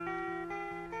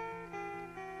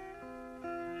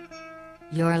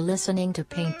You're listening to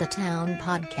Paint the Town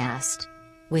podcast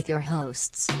with your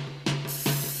hosts,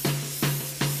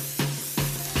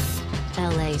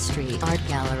 LA Street Art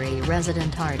Gallery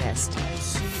resident artist,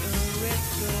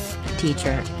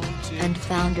 teacher, and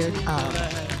founder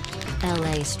of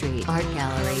LA Street Art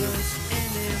Gallery,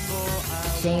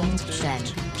 James Shen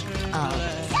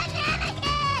of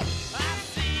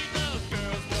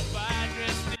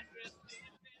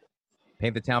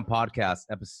Paint the Town podcast,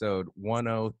 episode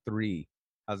 103.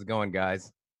 How's it going,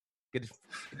 guys? Good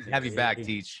to have you back,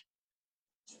 Teach.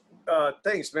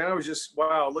 Thanks, man. I was just,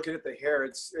 looking at the hair.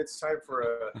 It's time for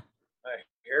a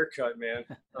haircut, man.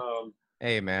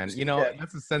 Hey, man,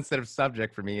 that's a sensitive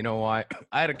subject for me. You know why?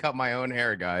 I had to cut my own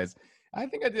hair, guys. I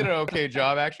think I did an okay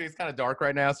job. Actually, it's kind of dark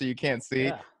right now, so you can't see.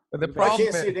 Yeah. But the problem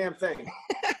I can't see a damn thing.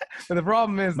 But the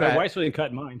problem is My that wife's really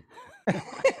cut mine.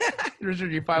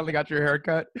 Richard, you finally got your hair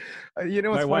cut. You know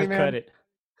what's My funny, wife man? cut it.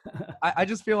 I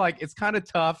just feel like it's kind of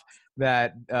tough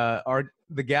that our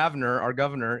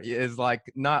governor is like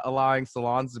not allowing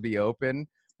salons to be open,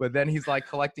 but then he's like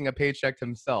collecting a paycheck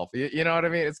himself. You know what I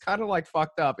mean? It's kind of like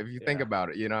fucked up if you think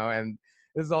about it, and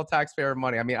this is all taxpayer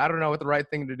money. I mean, I don't know what the right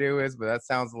thing to do is, but that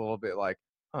sounds a little bit like,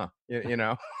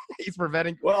 he's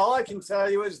preventing. Well, all I can tell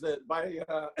you is that by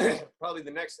probably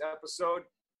the next episode,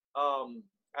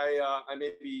 I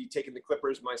may be taking the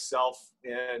clippers myself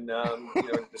and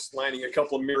just lining a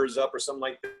couple of mirrors up or something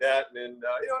like that, and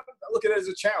I look at it as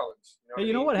a challenge. Hey,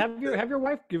 you know what? Have your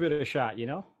wife give it a shot.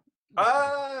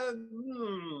 I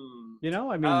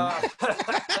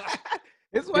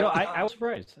was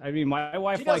surprised. I mean, my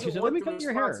wife she said, "Let me cut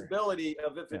your hair." Responsibility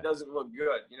of if it doesn't look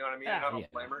good. You know what I mean? I don't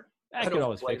blame her. I could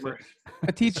always fix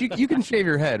it. Teach, you can shave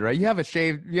your head, right? You have a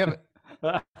shave. You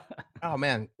have. Oh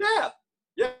man. Yeah.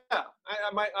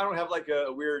 I don't have like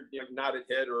a weird knotted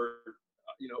head or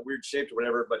weird shaped or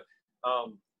whatever, but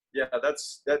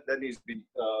that needs to be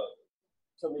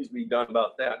something needs to be done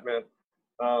about that, man.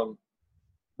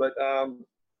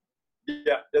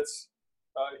 That's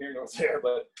here nor there.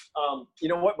 But you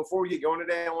know what? Before we get going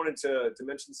today, I wanted to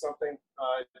mention something,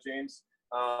 James.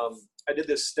 I did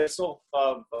this stencil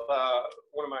of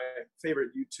one of my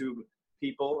favorite YouTube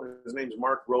people. His name's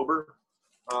Mark Rober,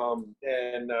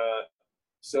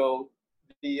 so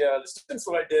the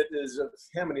stencil I did is of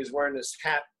him, and he's wearing this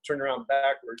hat turned around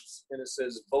backwards, and it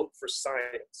says "Vote for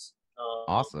Science."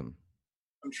 Awesome.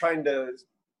 I'm trying to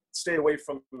stay away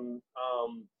from the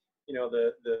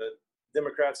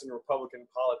Democrats and Republican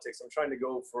politics. I'm trying to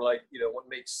go for what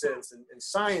makes sense, and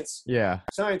science. Yeah.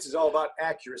 Science is all about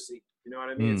accuracy. You know what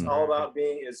I mean? It's all about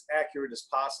being as accurate as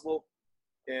possible,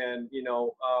 and I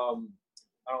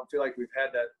don't feel like we've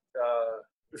had that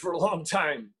for a long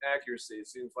time. Accuracy. It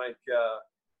seems like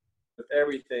with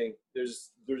everything,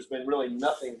 there's been really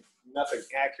nothing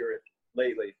accurate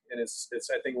lately, and it's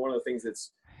I think one of the things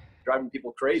that's driving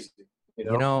people crazy.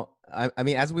 I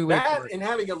mean, as we wait and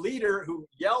having a leader who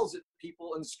yells at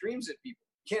people and screams at people,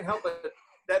 you can't help but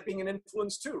that being an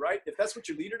influence too, right? If that's what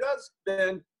your leader does,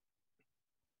 then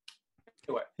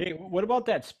anyway. Hey, what about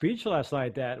that speech last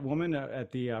night? That woman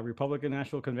at the Republican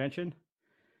National Convention.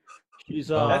 She's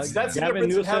that's the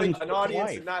difference of having an audience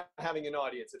wife. and not having an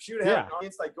audience. If she would have an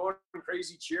audience like going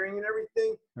crazy cheering and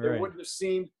everything, it wouldn't have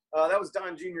seemed. That was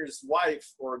Don Jr.'s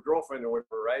wife or girlfriend or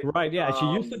whatever, right? Right. Yeah. She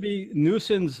used to be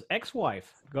Newsom's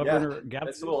ex-wife, Governor Gavin.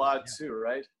 That's a little odd too,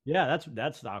 right? Yeah,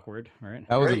 that's awkward, right?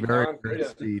 That was a very great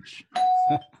speech.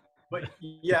 But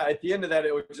yeah, at the end of that,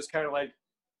 it was just kind of like,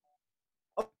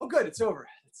 oh, good, it's over.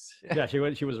 Yeah, she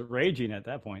was raging at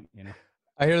that point,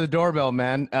 I hear the doorbell,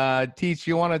 man. Teach,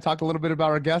 you want to talk a little bit about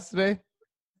our guest today?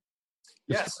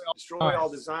 Yes, Destroy All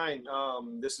Design.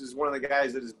 This is one of the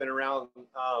guys that has been around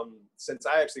since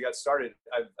I actually got started.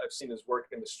 I've seen his work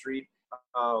in the street,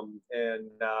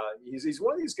 and he's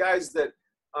one of these guys that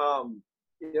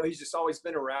he's just always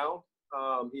been around.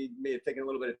 He may have taken a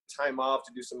little bit of time off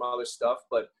to do some other stuff,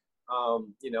 but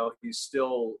he's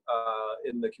still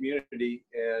in the community,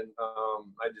 and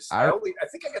I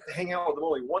think I got to hang out with him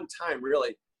only one time,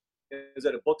 really. It was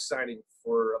at a book signing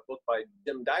for a book by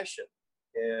Jim Dyson,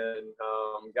 and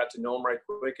got to know him right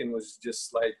quick, and was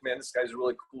just like, man, this guy's a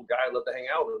really cool guy. I'd love to hang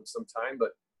out with him sometime.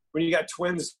 But when you got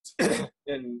twins and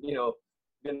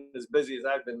been as busy as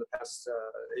I've been the past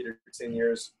 8 or 10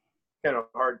 years, kind of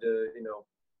hard to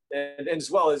and as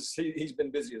well as he's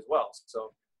been busy as well.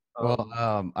 So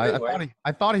anyway.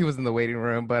 I thought he was in the waiting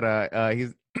room, but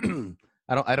he's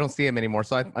I don't see him anymore.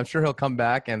 So I'm sure he'll come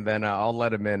back, and then I'll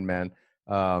let him in, man.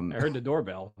 I heard the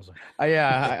doorbell. I was like,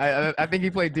 I think he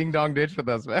played Ding Dong Ditch with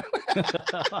us, man.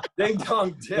 Ding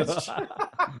Dong Ditch.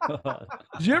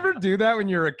 Did you ever do that when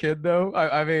you were a kid, though?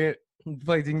 I mean,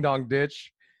 play Ding Dong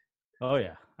Ditch. Oh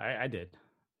yeah, I did.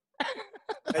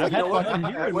 Hey, I've you know had what? fun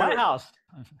with you in Wait, my wait. house.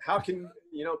 How can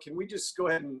we just go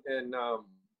ahead and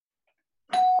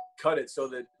cut it so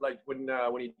that like when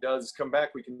he does come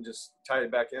back, we can just tie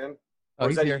it back in? Oh, Or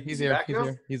is he's that here. is He's he here. back He's now?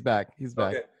 here. He's back. He's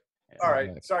back. Okay. Yeah. All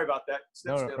right. back. Sorry about that.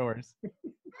 Snip, No, snip. no worries.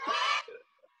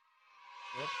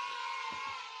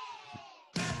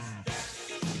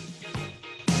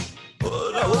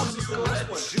 Yeah, what was this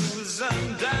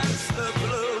one?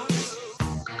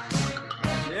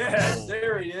 Yes,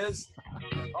 there he is.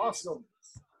 Awesome.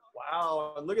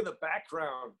 Wow. And look at the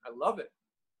background. I love it.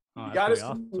 Oh, You that's got pretty us.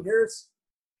 awesome. Can you hear us?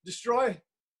 Destroy.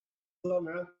 Hello,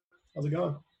 man. How's it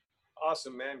going?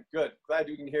 Awesome, man. Good. Glad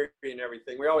you can hear me and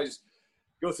everything. We always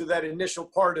go through that initial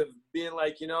part of being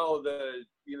like, you know,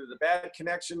 either the bad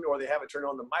connection or they haven't turned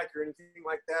on the mic or anything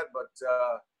like that. But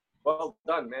well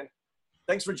done, man.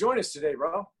 Thanks for joining us today,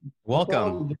 bro.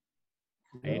 Welcome.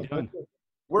 How you doing?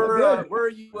 Where are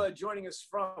you joining us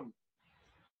from?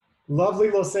 Lovely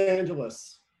Los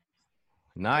Angeles.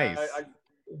 Nice.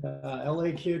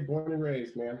 LA kid, born and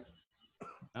raised, man.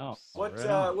 Oh, What right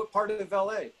on. what part of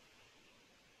LA?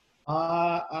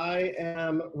 I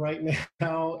am right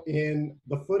now in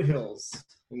the foothills,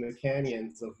 in the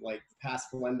canyons of like past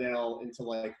Glendale into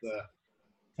like the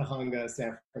Tahunga,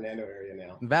 San Fernando area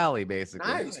now. Valley, basically.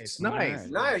 Nice. Nice.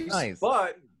 Nice.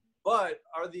 But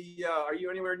are you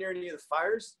anywhere near any of the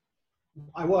fires?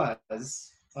 I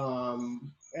was.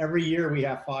 Every year we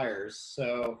have fires,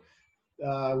 so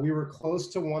we were close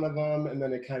to one of them, and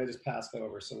then it kind of just passed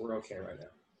over, so we're okay right now.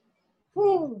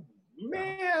 Whew,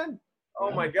 man. Oh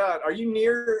my God. Are you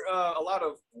near a lot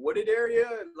of wooded area,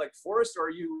 like forest, or are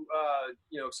you,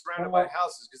 surrounded by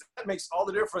houses? Because that makes all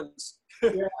the difference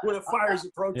when a fire's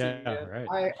approaching. Yeah, Man.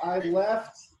 right.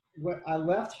 I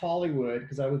left Hollywood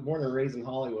because I was born and raised in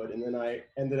Hollywood, and then I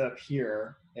ended up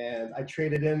here, and I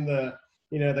traded in the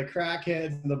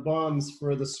crackheads and the bums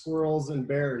for the squirrels and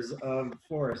bears of the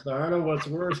forest. I don't know what's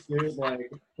worse, dude. Like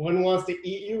one wants to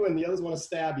eat you and the others want to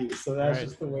stab you. So that's Right.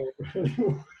 just the way it really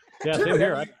works. Yeah, Dude, same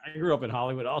here. have I grew up in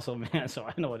Hollywood also, man, so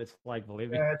I know what it's like,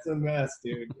 believe me. Yeah, it's a mess,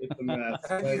 dude. It's a mess.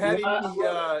 Have But you had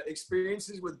yeah, any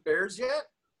experiences with bears yet?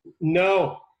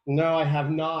 No, I have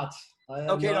not. I have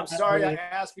Okay, and I'm not. sorry I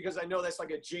asked because I know that's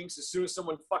like a jinx. As soon as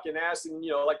someone fucking asks, and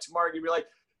like tomorrow you'd be like,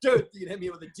 dude, you hit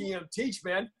me with a DM teach,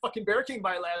 man. Fucking bear came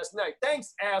by last night.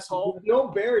 Thanks, asshole. There's no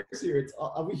bears here. It's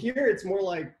here. It's more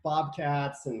like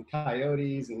bobcats and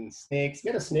coyotes and snakes. We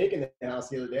had a snake in the house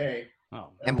the other day. Oh,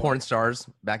 And porn stars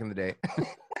back in the day.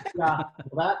 Yeah,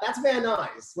 that's Van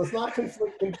Nuys. Let's not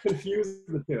confuse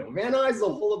the two. Van Nuys is a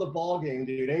whole other ball game,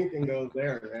 dude. Anything goes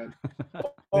there, man.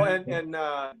 Oh, and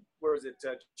where was it?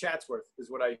 Chatsworth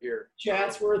is what I hear.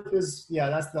 Chatsworth is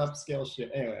that's the upscale shit.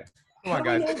 Anyway, Come on,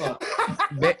 how do guys. we know about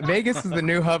that? Vegas is the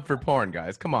new hub for porn,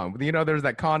 guys. Come on. There's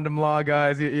that condom law,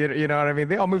 guys. You know what I mean?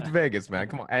 They all moved to Vegas, man.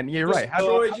 Come on. And you're right.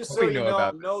 Just so we you know know,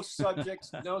 about no subject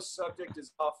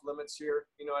is off limits here.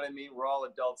 You know what I mean? We're all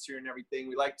adults here and everything.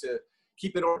 We like to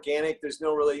keep it organic. There's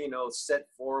no really, set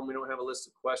form. We don't have a list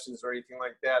of questions or anything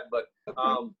like that. But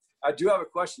I do have a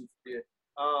question for you.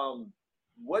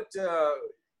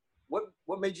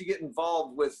 What made you get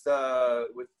involved with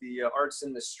the arts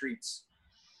in the streets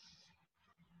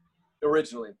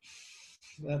originally?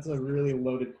 That's a really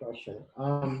loaded question,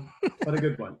 but a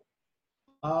good one.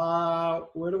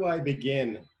 Where do I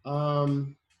begin?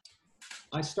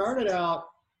 I started out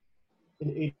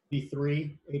in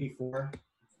 83, 84,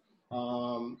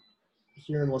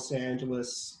 here in Los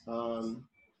Angeles.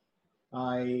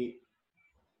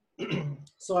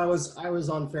 So I was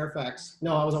on Fairfax.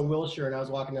 No, I was on Wilshire, and I was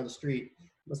walking down the street.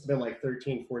 Must have been like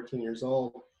 13, 14 years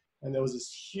old. And there was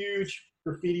this huge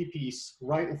graffiti piece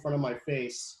right in front of my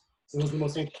face. It was the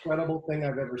most incredible thing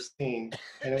I've ever seen.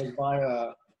 And it was by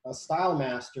a style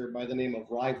master by the name of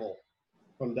Rival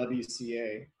from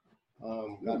WCA.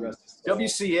 God rest his soul.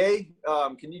 WCA,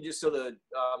 can you just, so the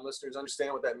listeners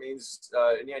understand what that means?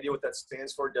 Any idea what that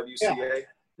stands for, WCA?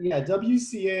 Yeah,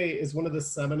 WCA is one of the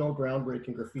seminal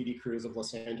groundbreaking graffiti crews of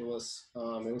Los Angeles.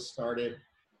 It was started,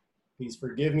 please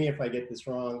forgive me if I get this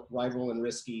wrong, Rival and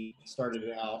Risky started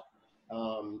it out.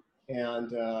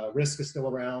 Risk is still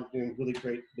around doing really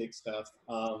great big stuff.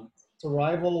 So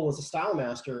Rival was a style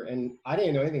master, and I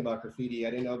didn't know anything about graffiti.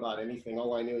 I didn't know about anything.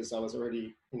 All I knew is I was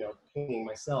already, painting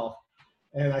myself.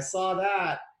 And I saw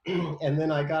that, and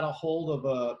then I got a hold of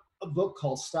a book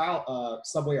called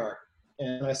Subway Art.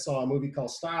 And I saw a movie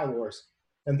called Style Wars.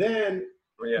 And then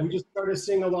we just started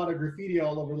seeing a lot of graffiti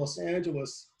all over Los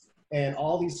Angeles. And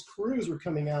all these crews were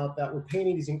coming out that were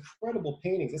painting these incredible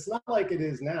paintings. It's not like it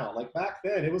is now. Like back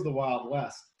then, it was the Wild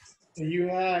West. So you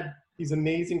had these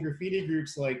amazing graffiti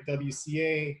groups like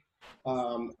WCA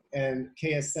and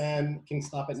KSN, King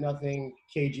Stop at Nothing,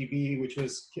 KGB, which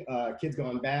was Kids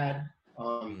Gone Bad,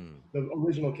 the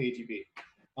original KGB.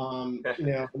 You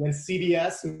know, and then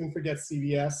CBS, who can forget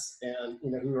CBS, and, you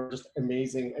know, who are just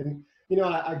amazing. And, you know,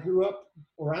 I grew up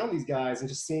around these guys and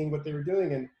just seeing what they were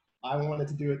doing, and I wanted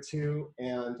to do it too.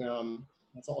 And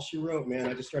that's all she wrote, man.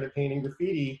 I just started painting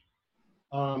graffiti.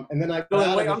 And then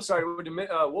wait, I'm sorry.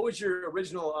 What was your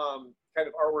original kind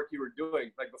of artwork you were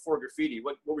doing, like before graffiti?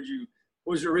 What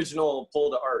was your original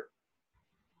pull to art?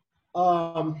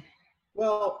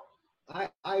 Well,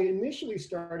 I initially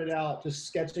started out just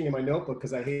sketching in my notebook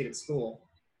because I hated school.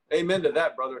 Amen to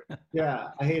that, brother.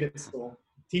 Yeah, I hated school.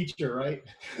 Teacher, right?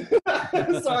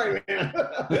 Sorry, man.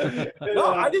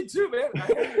 No, I did too, man. I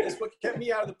hated this. What kept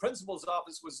me out of the principal's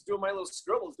office was doing my little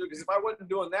scribbles, dude. Because if I wasn't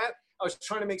doing that, I was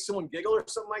trying to make someone giggle or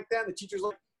something like that. And the teacher's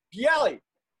like, Bialy,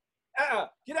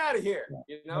 get out of here.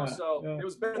 You know, it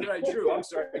was better that I drew. I'm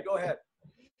sorry. Go ahead.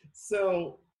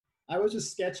 So I was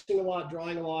just sketching a lot,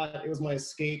 drawing a lot. It was my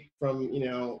escape from, you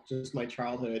know, just my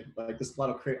childhood. Like this, a lot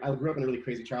of I grew up in a really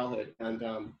crazy childhood,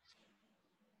 and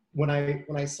when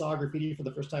I saw graffiti for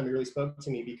the first time, it really spoke to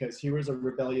me because here was a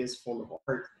rebellious form of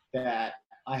art that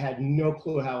I had no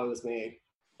clue how it was made,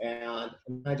 and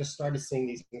I just started seeing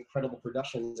these incredible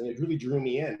productions, and it really drew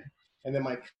me in. And then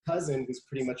my cousin, who's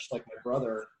pretty much like my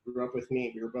brother, grew up with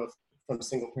me. We were both from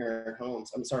single-parent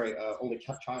homes. I'm sorry, only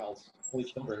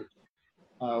children.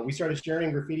 We started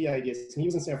sharing graffiti ideas, and he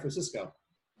was in San Francisco.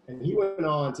 And he went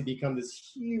on to become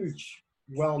this huge,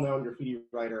 well-known graffiti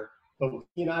writer, but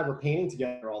he and I were painting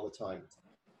together all the time.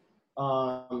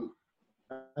 I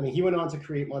mean, he went on to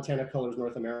create Montana Colors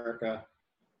North America,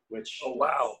 which— Oh,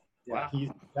 wow. Yeah,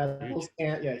 he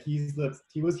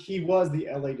was the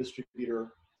LA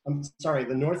distributor. I'm sorry,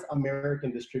 the North American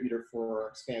distributor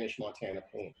for Spanish Montana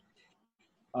paint.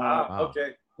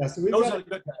 Okay. Yeah, so those are the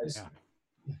good guys.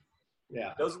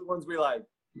 Yeah. Those are the ones we like.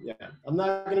 Yeah. I'm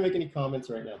not going to make any comments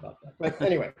right now about that. But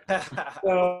anyway.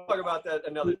 We'll talk about that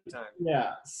another time.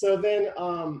 Yeah. So then,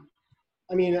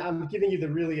 I mean, I'm giving you the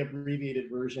really abbreviated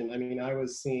version. I mean, I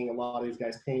was seeing a lot of these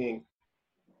guys painting,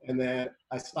 and then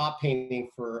I stopped painting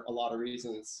for a lot of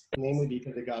reasons, namely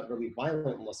because it got really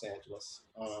violent in Los Angeles.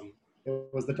 It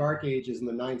was the dark ages in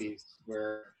the 90s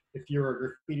where if you were a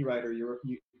graffiti writer,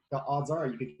 the odds are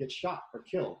you could get shot or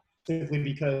killed simply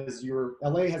because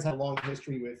LA has had a long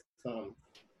history with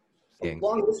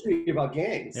about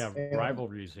gangs. Yeah, and,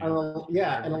 rivalries. and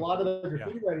a lot of the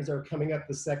graffiti writers are coming up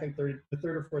the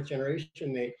third or fourth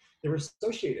generation. They were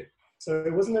associated. So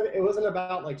it wasn't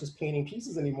about like just painting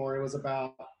pieces anymore. It was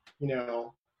about, you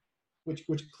know, which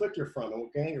clique you're from and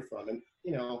what gang you're from. And,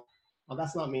 you know,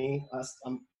 that's not me.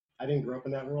 I didn't grow up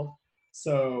in that world.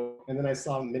 So, and then I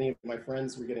saw many of my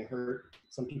friends were getting hurt.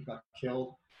 Some people got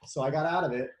killed. So I got out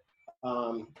of it.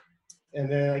 And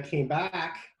then I came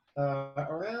back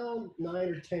around 9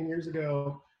 or 10 years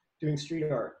ago doing street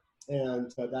art.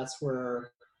 And that's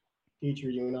where Peter,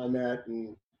 you and I met.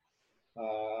 And,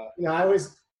 you know, I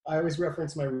always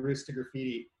reference my roots to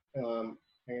graffiti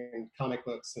and comic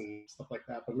books and stuff like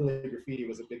that. But really graffiti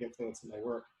was a big influence in my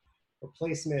work. For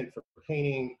placement, for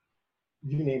painting,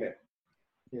 you name it,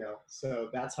 you know. So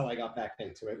that's how I got back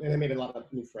into it, and I made a lot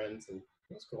of new friends, and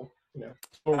it was cool, you know.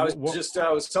 I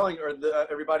was telling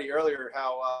everybody earlier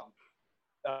how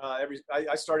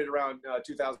I started around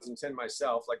 2010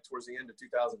 myself, like towards the end of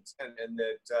 2010, and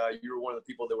that you were one of the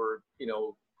people that were, you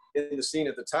know, in the scene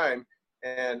at the time,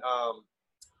 and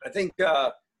I think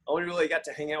I only really got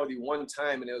to hang out with you one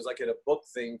time, and it was like at a book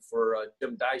thing for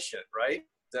Jim Dyshit, right?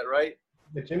 Is that right?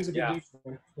 Yeah, Jim's a good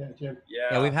dude. Yeah, Jim.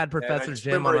 Yeah, we've had Professor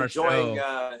Jim on our show.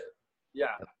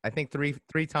 I think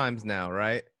three times now,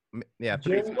 right? Yeah.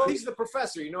 Well, he's the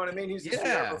professor. You know what I mean? He's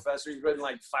the professor. He's written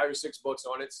like 5 or 6 books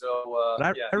on it. So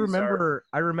I remember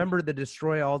the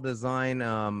Destroy All design.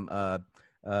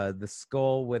 The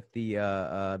skull with the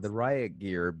riot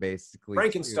gear, basically.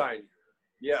 Frankenstein. Too.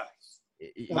 Yeah.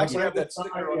 I actually have that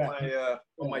sticker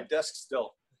on my desk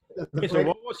still. Okay, so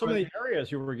what were some of the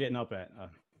areas you were getting up at?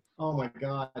 Oh my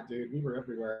God, dude, we were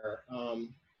everywhere.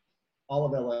 All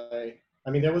of LA. I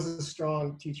mean, there was a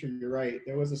strong teacher. You're right.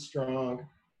 There was a strong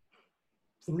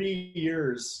 3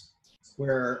 years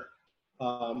where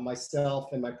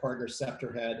myself and my partner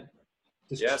Scepter had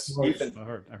destroyed. Yes, I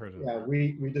heard it. Yeah,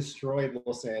 we destroyed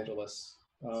Los Angeles.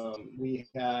 We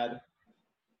had.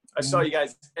 I saw you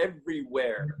guys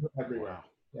everywhere. Everywhere.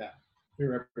 Yeah, we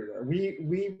were everywhere.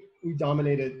 We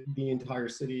dominated the entire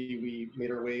city. We made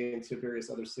our way into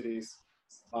various other cities.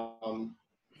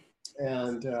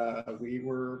 And we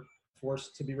were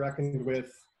forced to be reckoned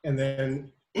with. And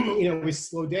then, you know, we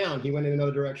slowed down. He went in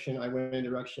another direction. I went in a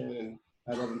direction. And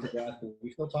I love him to death, and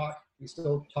we still talk. We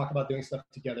still talk about doing stuff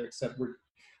together, except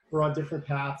we're on different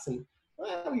paths, and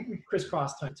we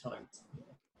crisscross time to time.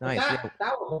 Nice.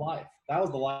 That was the life. That was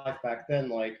the life back then.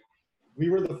 Like, we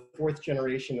were the fourth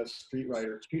generation of street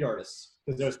artists,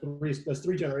 because there's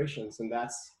three generations, and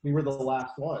we were the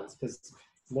last ones, because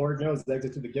Lord knows the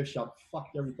Exit to the Gift Shop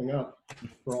fucked everything up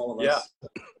for all of us.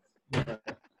 Yeah.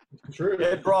 True.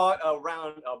 It brought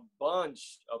around a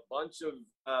bunch of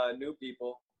new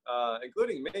people,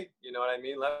 including me. You know what I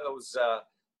mean? That was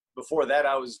before that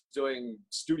I was doing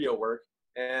studio work,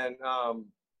 and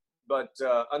but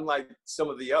unlike some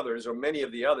of the others, or many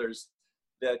of the others,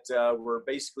 that were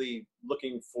basically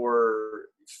looking for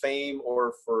fame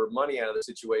or for money out of the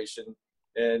situation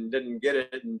and didn't get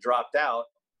it and dropped out,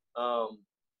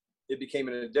 it became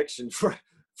an addiction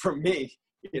for me.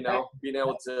 You know, being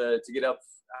able to get up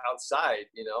outside,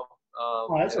 you know.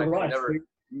 That's a rush.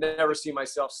 Never see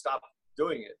myself stop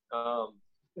doing it.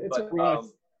 It's a rush.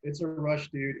 It's a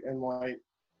rush, dude. And like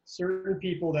certain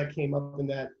people that came up in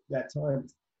that time,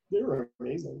 they were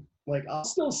amazing. Like, I'll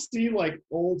still see like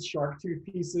old Shark Tooth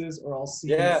pieces, or I'll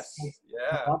see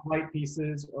White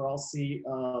pieces, or I'll see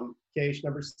KH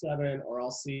number 7, or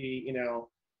I'll see, you know,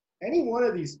 any one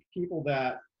of these people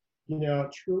that, you know,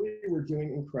 truly were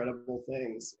doing incredible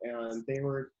things, and they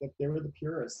were the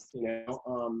purists, you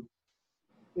know.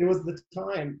 It was the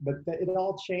time, but it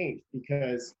all changed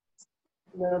because,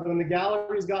 you know, when the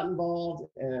galleries got involved,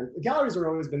 and the galleries have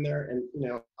always been there, and, you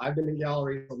know, I've been in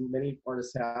galleries, many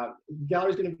artists have.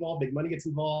 Galleries get involved, big money gets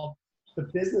involved. The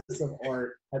business of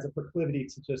art has a proclivity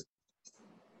to just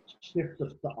shift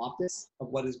the optics of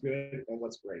what is good and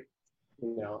what's great,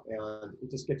 you know, and you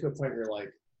just get to a point where you're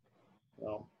like,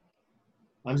 well,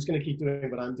 I'm just going to keep doing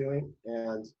what I'm doing.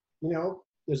 And, you know,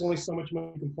 there's only so much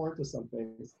money you can pour into some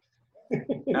things.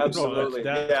 Absolutely.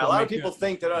 Yeah, a lot of people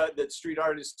think that that street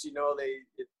artists, you know,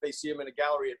 if they see them in a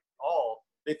gallery at all,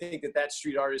 they think that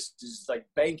street artist is like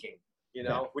banking, you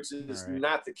know, which is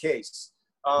not the case.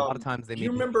 A lot of times they make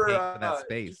you pay for that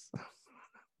space.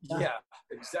 Yeah,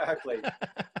 exactly.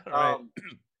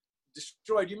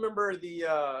 Destroy. Do you remember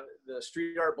the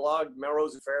street art blog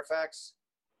Melrose and Fairfax?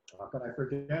 How could I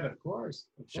forget? Of course.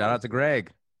 Shout out to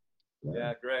Greg.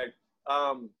 Yeah, Greg.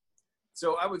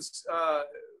 So I was,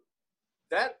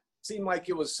 that seemed like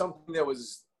it was something that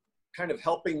was kind of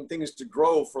helping things to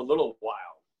grow for a little while.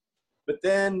 But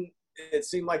then it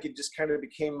seemed like it just kind of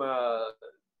became a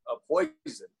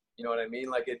poison. You know what I mean?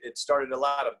 Like it started a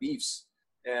lot of beefs.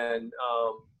 And,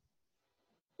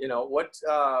 you know, what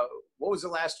was the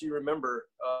last you remember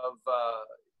of,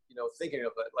 you know, thinking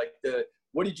of it? Like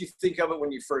what did you think of it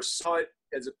when you first saw it,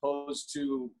 as opposed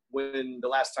to when the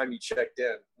last time you checked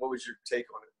in? What was your take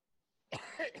on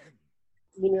it?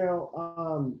 You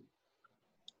know,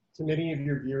 to many of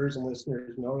your viewers and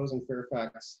listeners, Melrose and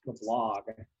Fairfax, the blog,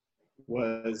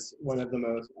 was one of the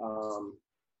most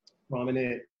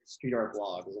prominent street art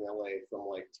blogs in LA from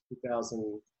like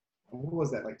 2000. What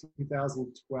was that, like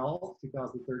 2012,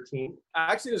 2013?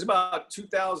 Actually, it was about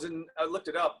 2000. I looked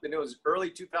it up, and it was early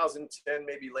 2010,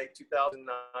 maybe late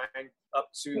 2009, up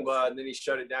to, and then he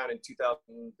shut it down in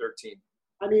 2013.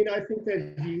 I mean, I think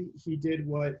that he did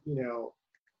what, you know,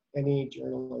 any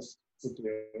journalist would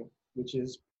do, which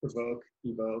is provoke,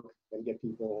 evoke, and get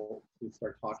people to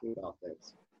start talking about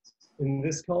things. In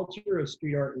this culture of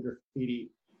street art and graffiti,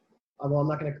 well, I'm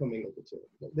not going to commingle the two.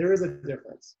 There is a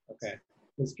difference, okay?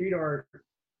 In street art,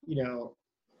 you know,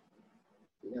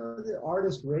 the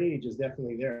artist rage is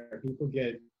definitely there. People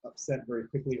get upset very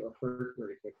quickly or hurt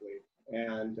very quickly.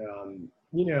 And,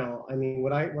 you know, I mean,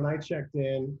 when I checked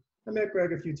in, I met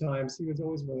Greg a few times. He was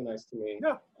always really nice to me.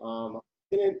 Yeah.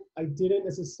 I didn't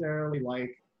necessarily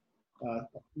like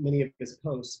many of his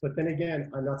posts, but then again,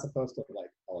 I'm not supposed to like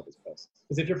all of his posts.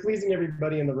 Because if you're pleasing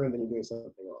everybody in the room, then you're doing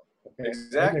something wrong. Okay?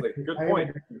 Exactly. Good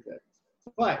point.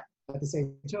 But at the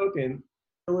same token,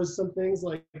 there was some things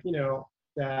like, you know,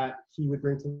 that he would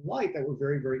bring to light that were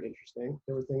very, very interesting.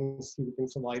 There were things he would bring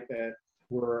to light that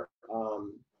were,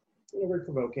 you know, very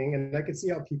provoking, and I could see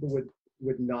how people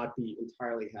would not be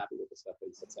entirely happy with the stuff that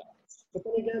he sets out. But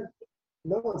then again,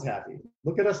 no one's happy.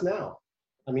 Look at us now.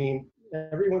 I mean,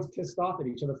 everyone's pissed off at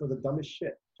each other for the dumbest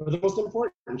shit, for the most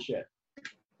important shit.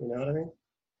 You know what I mean?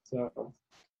 So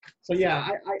yeah,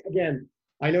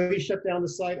 I know he shut down the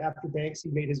site after Banks.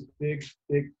 He made his big,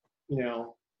 you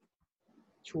know,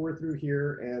 tour through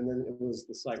here, and then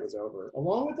the site was over,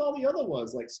 along with all the other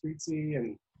ones like Streetsy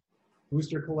and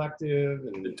Booster Collective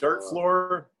and the Dirt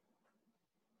Floor.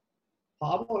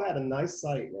 Pablo had a nice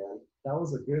site, man. That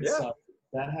was a good site.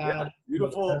 That had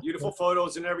beautiful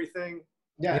photos and everything.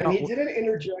 Yeah, and he didn't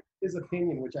interject his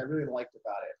opinion, which I really liked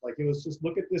about it. Like, it was just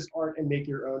look at this art and make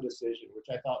your own decision, which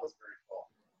I thought was very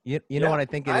cool. You know what I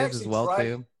think it is as well tried,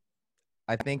 too?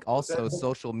 I think also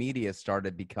social media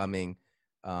started becoming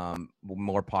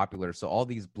more popular. So all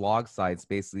these blog sites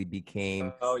basically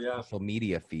became social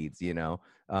media feeds, you know.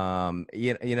 How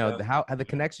the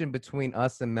connection between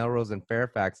us and Melrose and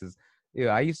Fairfax is, you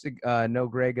know, I used to know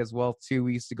Greg as well too.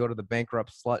 We used to go to the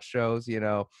Bankrupt Slut shows, you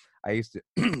know. I used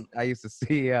to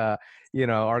see you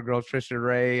know, our girl Trisha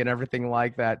Ray and everything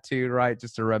like that too, right?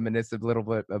 Just to reminisce a little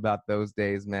bit about those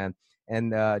days, man.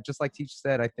 And just like Teach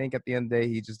said, I think at the end of the day,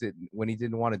 he just didn't, when he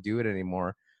didn't want to do it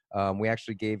anymore, we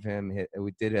actually gave him,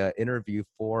 we did an interview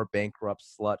for Bankrupt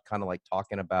Slut, kind of like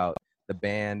talking about the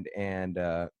band and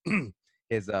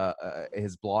his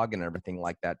blog and everything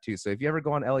like that too. So if you ever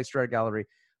go on LA Strut Gallery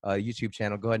YouTube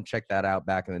channel, go ahead and check that out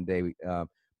back in the day.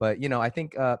 But, you know, I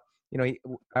think, you know,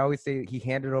 I always say he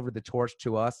handed over the torch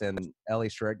to us and LA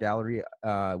Strut Gallery.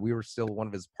 We were still one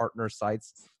of his partner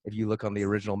sites. If you look on the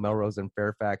original Melrose and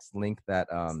Fairfax link, that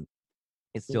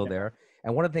it's still there.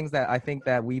 And one of the things that I think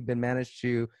that we've been managed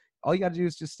to, all you got to do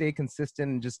is just stay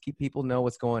consistent and just keep people know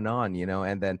what's going on, you know.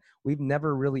 And then we've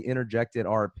never really interjected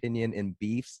our opinion in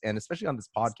beefs, and especially on this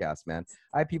podcast, man.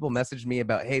 I have people message me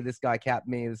about, hey, this guy capped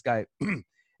me, this guy. And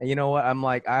you know what? I'm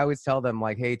like, I always tell them,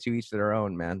 like, hey, to each their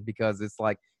own, man, because it's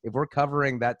like, if we're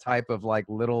covering that type of like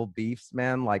little beefs,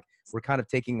 man, like we're kind of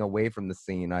taking away from the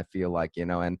scene, I feel like, you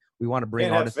know, and we want to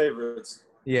bring artists. Favorites.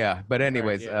 Yeah. But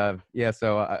anyways, yeah.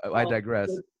 So I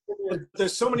digress.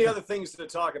 There's so many other things to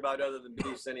talk about other than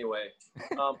beefs anyway.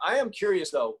 I am curious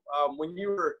though, when you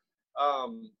were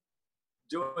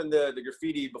doing the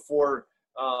graffiti before,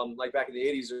 like back in the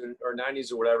 80s or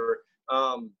 90s or whatever,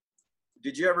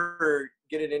 did you ever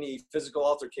get in any physical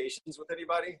altercations with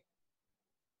anybody?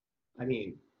 I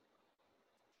mean,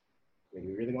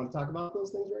 you really want to talk about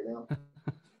those things right now?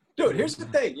 Dude, here's the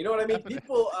thing. You know what I mean?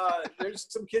 People, there's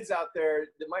some kids out there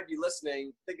that might be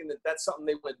listening, thinking that that's something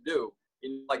they want to do.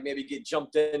 And like maybe get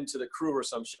jumped into the crew or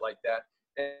some shit like that.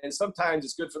 And sometimes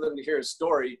it's good for them to hear a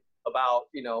story about,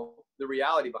 you know, the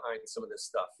reality behind some of this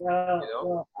stuff. You know?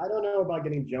 Well, I don't know about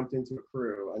getting jumped into a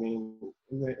crew. I mean,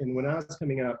 and when I was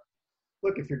coming up,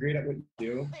 look, if you're great at what you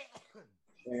do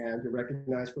and you're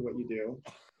recognized for what you do,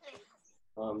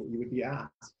 you would be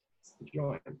asked to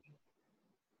join.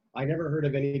 I never heard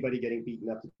of anybody getting beaten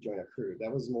up to join a crew.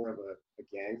 That was more of a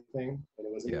gang thing, and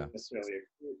it wasn't necessarily a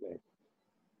crew thing.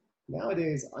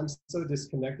 Nowadays, I'm so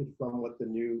disconnected from what the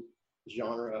new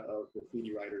genre of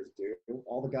graffiti writers do.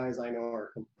 All the guys I know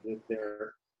are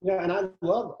they're, yeah, and I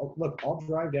love, look, I'll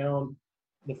drive down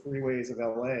the freeways of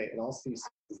LA and I'll see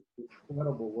some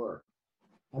incredible work.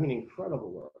 I mean,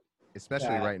 incredible work.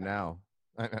 Especially right now.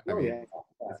 I mean,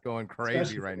 it's going crazy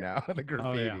especially right now, the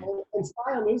graffiti. And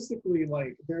stylistically,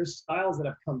 like, there's styles that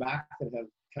have come back that have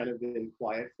kind of been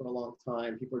quiet for a long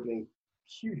time. People are doing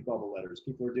huge bubble letters.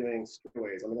 People are doing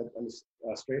straightaways. I mean,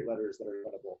 straight letters that are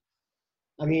incredible.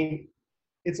 I mean,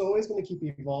 it's always going to keep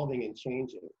evolving and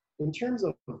changing. In terms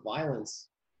of violence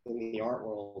in the art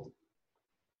world,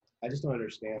 I just don't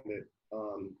understand it.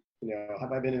 You know,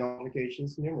 have I been in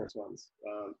altercations? Numerous ones.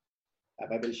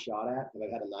 Have I been shot at? Have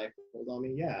I had a knife pulled on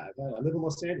me? Yeah, I live in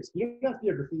Los Angeles. You don't have to be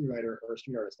a graffiti writer or a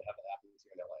street artist to have that happen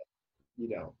to you in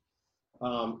LA. You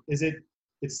don't.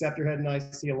 Did Scepterhead and I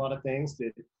see a lot of things?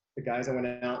 Did the guys I went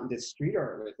out and did street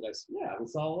art with, we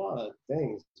saw a lot of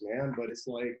things, man. But it's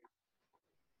like,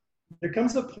 there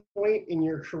comes a point in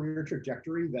your career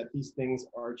trajectory that these things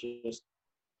are just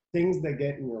things that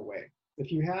get in your way.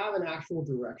 If you have an actual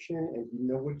direction and you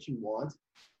know what you want,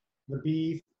 the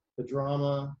beef, the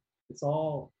drama, it's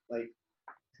all like,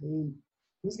 I mean,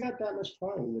 who's got that much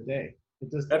time in the day?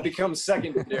 That becomes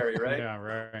secondary, right? Yeah,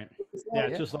 right.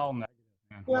 It's just all negative.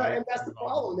 Man. Yeah, and that's the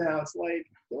problem now. It's like,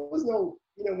 there was no,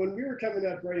 you know, when we were coming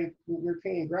up writing, we were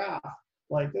painting graph,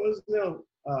 like there was no,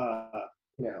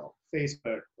 you know,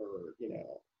 Facebook or, you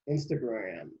know,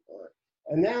 Instagram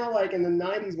and now, like in the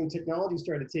 90s when technology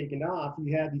started taking off,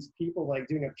 you had these people like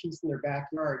doing a piece in their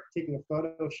backyard, taking a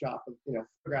Photoshop of, you know,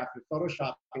 photograph and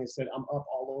Photoshopping and said, I'm up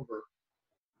all over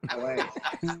LA.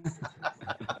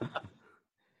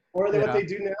 Or what they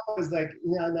do now is like,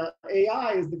 now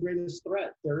AI is the greatest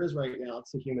threat there is right now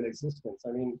to human existence.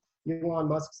 I mean, Elon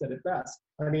Musk said it best.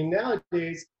 I mean,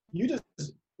 nowadays, you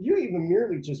even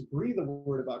merely just breathe a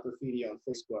word about graffiti on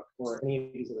Facebook or any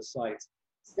of these other sites,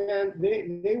 and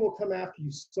they will come after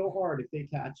you so hard if they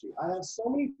catch you. I have so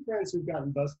many friends who've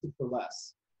gotten busted for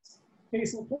less.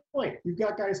 Case in point, you've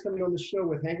got guys coming on the show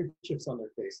with handkerchiefs on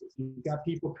their faces. You've got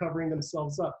people covering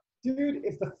themselves up. Dude,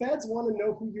 if the feds want to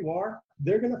know who you are,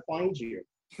 they're going to find you.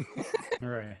 All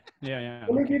right. Yeah.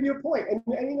 Let me Okay. give you a point. And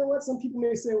you know what? Some people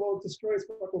may say, well, destroy's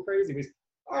fucking crazy. But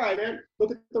all right, man,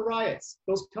 look at the riots.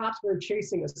 Those cops were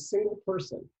chasing a single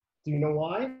person. Do you know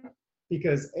why?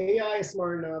 Because AI is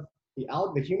smart enough.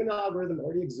 The human algorithm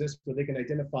already exists where they can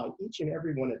identify each and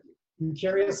every one of you. You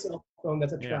carry a cell phone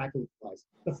that's a tracking device.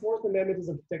 The Fourth Amendment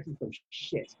doesn't protect you from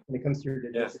shit when it comes to your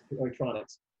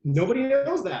electronics. Nobody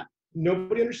knows that.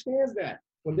 Nobody understands that.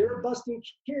 When they were busting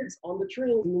kids on the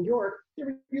train in New York, they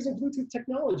were using Bluetooth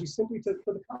technology simply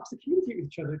for the cops to communicate with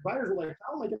each other. The riders were like,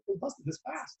 how am I getting busted this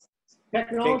fast?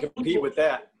 Technology. Can't compete with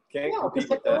that. Can't compete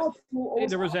with that. Hey,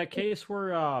 there was that case where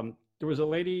there was a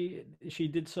lady, she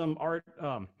did some art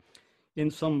in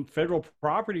some federal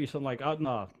property, something like out in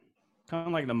kind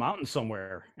of like the mountains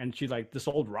somewhere. And she like this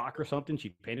old rock or something, she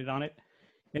painted on it.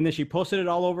 And then she posted it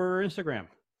all over her Instagram.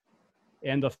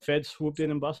 And the feds swooped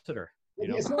in and busted her. You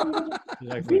know? You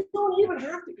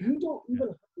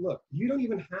don't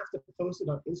even have to post it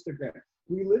on Instagram.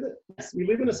 We live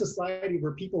in a society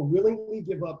where people willingly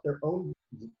give up their own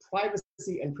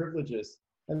privacy and privileges.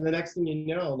 And the next thing you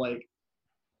know,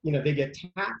 they get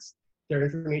taxed, their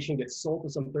information gets sold to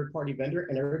some third-party vendor,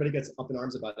 and everybody gets up in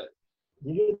arms about it.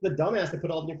 You're the dumbass to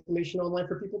put all the information online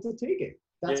for people to take it.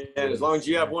 And as long as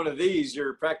you have one of these,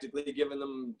 you're practically giving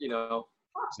them,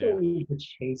 Cops don't need to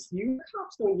chase you.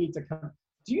 Cops don't need to come.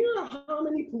 Do you know how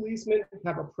many policemen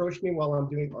have approached me while I'm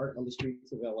doing art on the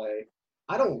streets of LA?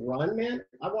 I don't run, man.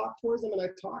 I walk towards them and I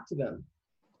talk to them,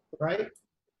 right?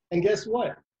 And guess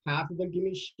what? Half of them give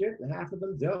me shit and half of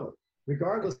them don't.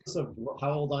 Regardless of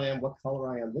how old I am, what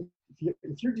color I am.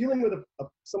 If you're dealing with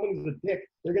someone with a dick,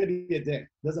 they're going to be a dick.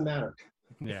 Doesn't matter.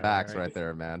 Yeah, facts right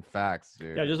there, man. Facts,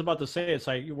 dude. Yeah, just about to say, it's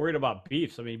like you're worried about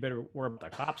beefs. I mean, you better worry about the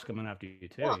cops coming after you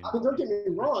too. Yeah, I mean, don't get me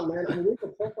wrong, man. I mean, racial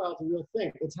profile is a real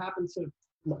thing. It's happened to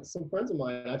some friends of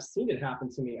mine. I've seen it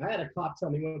happen to me. I had a cop tell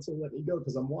me once to let me go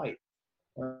because I'm white.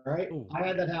 All right, I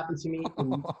had that happen to me in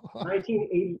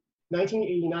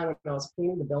 1989 when I was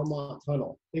cleaning the Belmont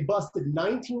Tunnel. They busted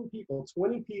 19 people,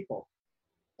 20 people,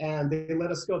 and they let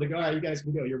us go. They go, all right, you guys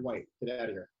can go. You're white. Get out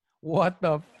of here. What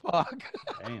the fuck?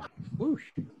 Damn. Whoosh.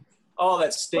 Oh,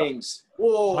 that stings.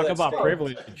 Whoa. Talk about stings.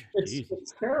 privilege.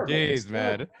 It's terrible. Jeez,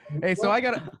 man. Hey, so I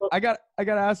gotta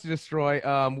ask you, Destroy.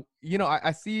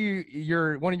 I see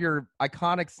one of your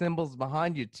iconic symbols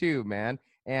behind you too, man.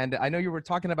 And I know you were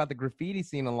talking about the graffiti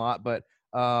scene a lot, but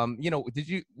would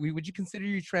you consider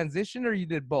you transition or you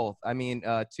did both? I mean,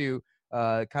 to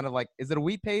kind of like, is it a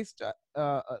wheat paste?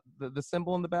 The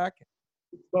symbol in the back.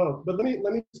 Both, but let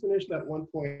me just finish that one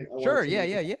point. Sure.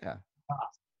 Yeah.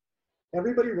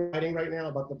 Everybody writing right now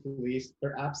about the police,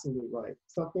 they're absolutely right.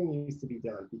 Something needs to be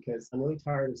done because I'm really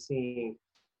tired of seeing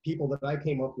people that I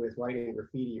came up with writing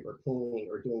graffiti or pulling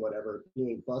or doing whatever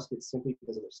being busted simply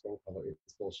because of their skin color.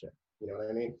 It's bullshit. You know what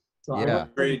I mean? So yeah.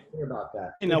 I'm very clear about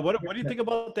that. You know, what do you think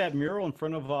about that mural in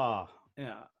front of I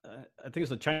think it's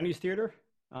the Chinese theater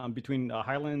between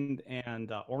Highland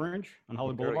and Orange on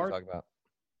Hollywood Boulevard? What are you talking about?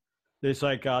 It's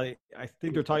like I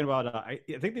think they're talking about. I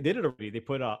think they did it already. They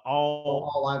put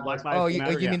all lives matter. Oh, you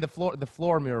mean the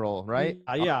floor mural, right?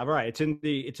 Yeah, right. It's in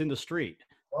the street.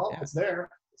 Well, yeah. It's there.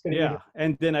 Yeah,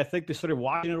 and then I think they started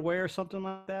washing it away or something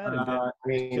like that, and then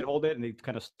they could hold it, and they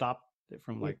kind of stopped it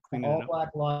from like cleaning it up. All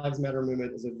Black Lives Matter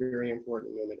movement is a very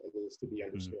important movement. It needs to be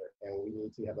understood, and we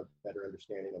need to have a better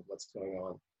understanding of what's going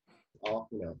on.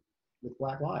 With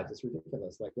Black lives, it's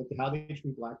ridiculous. Like how they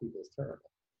treat Black people is terrible.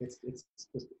 It's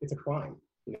a crime.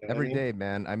 You know Every day,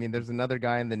 man. I mean, there's another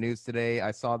guy in the news today.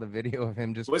 I saw the video of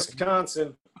him just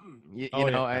Wisconsin.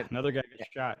 Another guy gets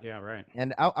shot. Yeah, right.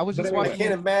 And I was just watching. I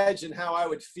can't imagine how I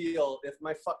would feel if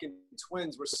my fucking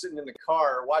twins were sitting in the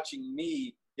car watching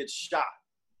me get shot.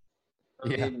 I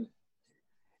mean,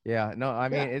 the bottom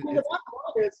line is,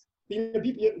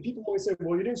 people always say,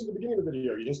 "Well, you didn't see the beginning of the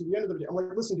video. You didn't see the end of the video." I'm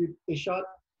like, listen, dude, they shot.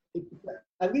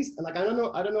 At least, like, I don't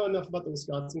know enough about the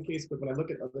Wisconsin case, but when I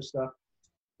look at other stuff,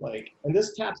 and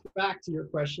this taps back to your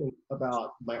question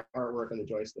about my artwork on the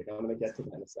joystick. I'm going to get to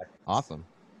that in a second. Awesome.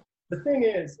 The thing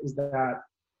is that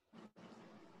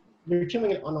you're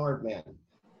killing an unarmed man.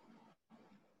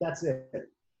 That's it.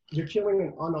 You're killing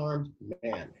an unarmed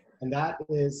man. And that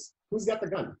is, who's got the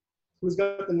gun? Who's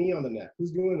got the knee on the neck?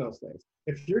 Who's doing those things?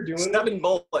 If you're doing 7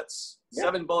 bullets,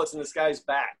 7 bullets in this guy's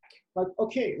back.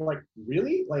 Okay,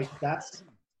 really? You're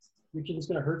just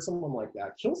going to hurt someone like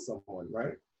that, kill someone,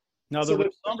 right? Now, there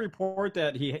was some report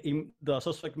that the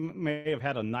suspect may have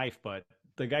had a knife, but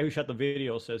the guy who shot the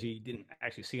video says he didn't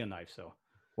actually see a knife. So,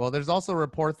 well, there's also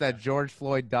reports that George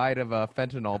Floyd died of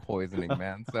fentanyl poisoning,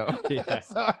 man. So,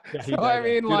 I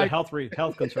mean, like health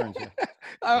concerns. Yeah.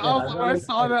 I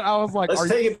saw that, I was like, let's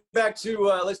take it back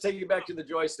to the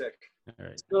joystick. All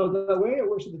right. So the way it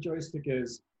works with the joystick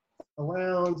is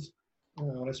around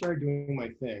when I started doing my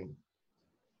thing.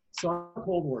 So I'm a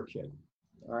Cold War kid.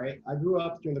 All right. I grew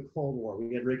up during the Cold War.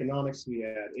 We had Reaganomics, we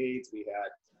had AIDS, we had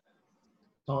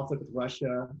conflict with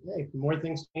Russia. Hey, the more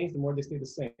things change, the more they stay the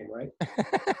same, right?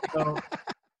 So,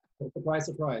 surprise,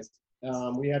 surprise.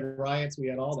 We had riots, we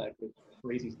had all that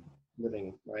crazy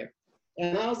living, right?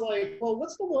 And I was like, well,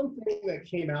 what's the one thing that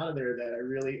came out of there that I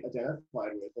really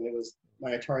identified with? And it was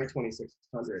my Atari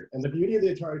 2600. And the beauty of the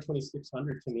Atari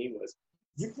 2600 to me was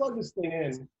you plug this thing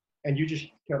in and you just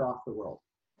shut off the world.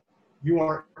 You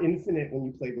are infinite when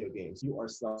you play video games. You are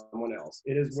someone else.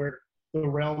 It is where the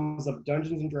realms of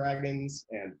Dungeons and Dragons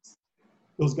and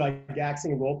those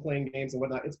Gygaxian role-playing games and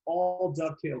whatnot, it's all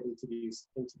dovetailed into these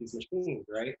machines,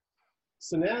 right?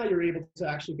 So now you're able to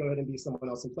actually go ahead and be someone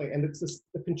else and play. And it's just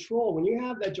the control. When you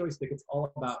have that joystick, it's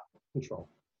all about control.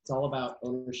 It's all about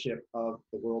ownership of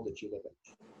the world that you live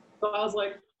in. So I was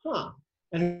like, huh.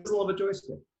 And who doesn't love a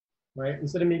joystick, right?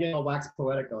 Instead of me getting all wax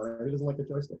poetic on it, who doesn't like a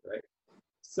joystick, right?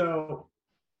 So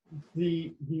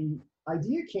the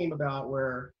idea came about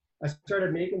where I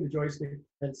started making the joystick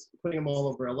and putting them all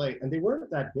over LA, and they weren't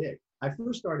that big. I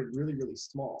first started really, really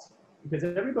small because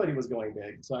everybody was going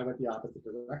big, so I went the opposite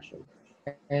direction.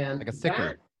 And Like a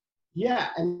sticker.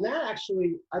 And that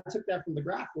actually, I took that from the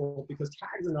graph world because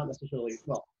tags are not necessarily,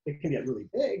 well, they can get really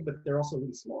big, but they're also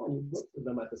really small, and you look for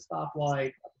them at the stoplight,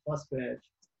 at the bus bench.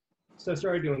 So I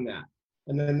started doing that.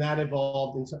 And then that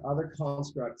evolved into other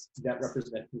constructs that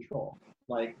represent control,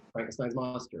 like Frankenstein's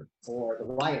monster or the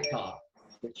Riot Cop,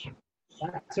 which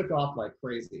that took off like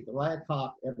crazy. The Riot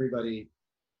Cop, everybody,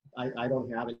 I don't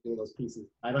have any of those pieces.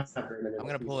 I don't have very many. I'm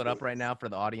gonna pull it up right now for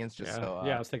the audience, just so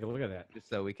let's take a look at that. just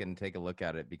so we can take a look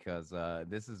at it, because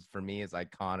this is, for me, is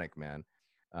iconic, man.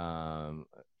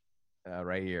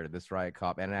 Right here, this Riot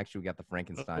Cop, and actually we got the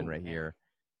Frankenstein right here.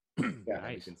 Yeah.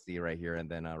 You can see right here, and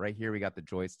then right here we got the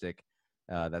joystick.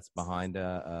 That's behind.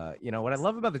 You know what I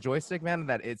love about the joystick, man,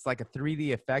 that it's like a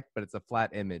 3D effect, but it's a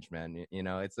flat image, man. You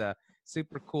know, it's a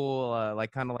super cool,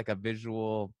 like kind of like a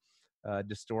visual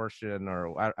distortion,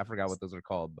 or I forgot what those are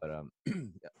called, but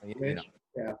you know.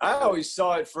 Yeah. I always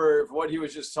saw it for what he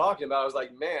was just talking about. I was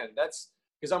like, man, that's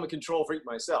because I'm a control freak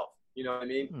myself. You know what I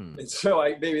mean? And so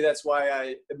maybe that's why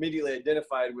I immediately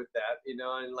identified with that. You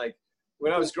know, and like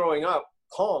when I was growing up,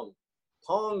 Pong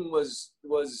was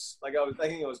like, I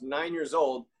think I was 9 years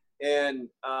old, and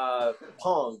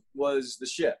Pong was the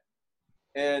shit.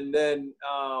 And then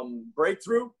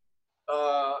Breakthrough,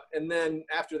 and then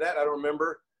after that, I don't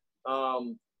remember.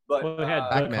 But Well, it had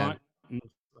Pac-Man.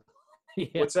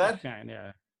 What's that?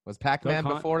 Yeah. Was Pac-Man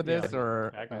Duck Hunt? before this, Yeah.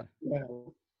 or Pac-Man. Yeah.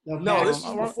 No, this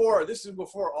is before. This is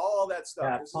before all that stuff.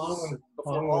 Yeah, This is Pong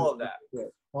before was all of that. good.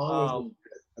 Pong was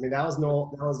good. I mean, that was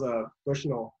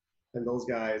Bushnell and those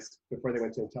guys before they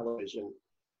went to television.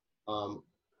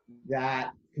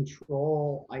 That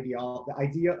control the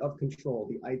idea of control,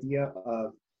 the idea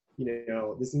of, you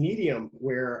know, this medium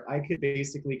where I could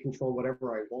basically control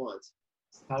whatever I want,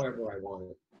 however I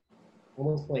want it,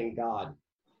 almost playing God,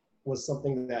 was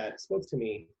something that spoke to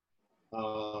me.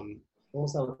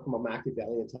 Almost from a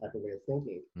Machiavellian type of way of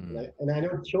thinking. And I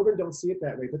know children don't see it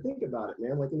that way, but think about it,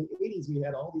 man. Like in the 80s, we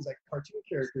had all these like cartoon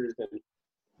characters and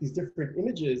these different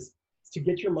images to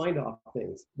get your mind off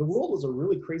things. The world was a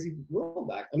really crazy world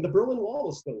back. I mean, the Berlin Wall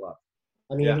was still up.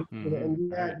 I mean, and you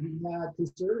had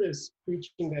conservatives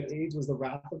preaching that AIDS was the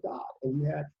wrath of God. And you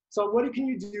had, so what can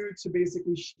you do to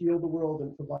basically shield the world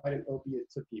and provide an opiate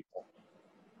to people?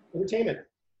 Entertainment.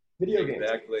 Video games.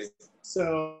 Exactly.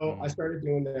 So I started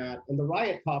doing that, and the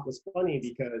Riot Cop was funny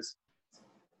because,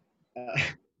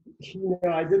 you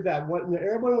know, I did that.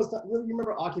 Everyone was. You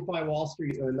remember Occupy Wall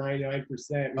Street and the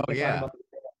 99%? Oh yeah.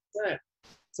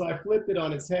 So I flipped it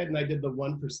on its head, and I did the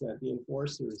 1%, the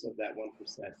enforcers of that 1%,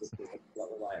 which was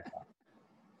the Riot Cop.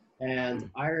 And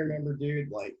I remember,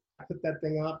 dude, like I put that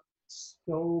thing up.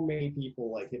 So many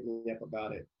people like hit me up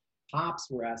about it. Cops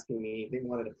were asking me; they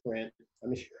wanted a print. I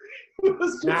mean, it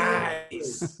was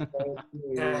Nice.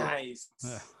 nice.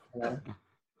 Nice.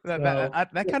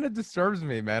 That kind of disturbs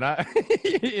me, man.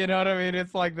 You know what I mean?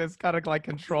 It's like this kind of like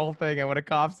control thing, and when a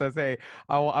cop says, "Hey,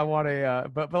 I want a,"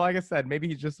 but like I said, maybe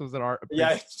he just was an art.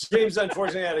 Yeah, James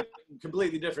unfortunately had a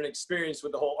completely different experience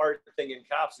with the whole art thing and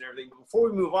cops and everything. But before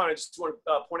we move on, I just want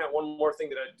to point out one more thing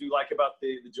that I do like about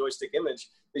the joystick image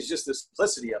is just the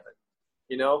simplicity of it.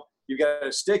 You know, you got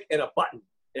a stick and a button,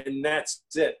 and that's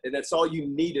it, and that's all you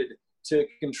needed to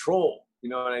control. You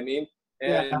know what I mean?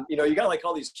 And, you know, you got like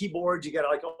all these keyboards, you got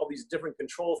like all these different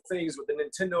control things with the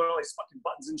Nintendo and all these fucking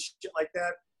buttons and shit like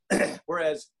that.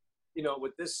 Whereas, you know,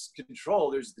 with this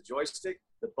control, there's the joystick,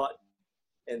 the button,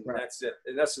 and Right. that's it.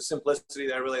 And that's the simplicity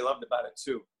that I really loved about it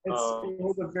too. It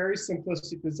was a very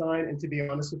simplistic design, and to be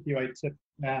honest with you, I took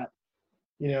that,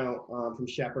 from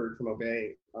Shepard from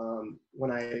Obey.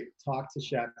 When I talked to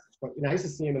Shep, I used to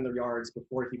see him in the yards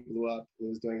before he blew up. He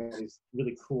was doing all these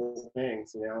really cool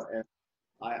things, and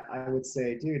I would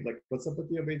say, dude, like, what's up with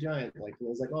the Obey Giant? Like, and he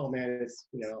was like, oh man, it's,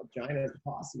 Giant as a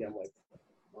posse. I'm like,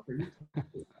 what are you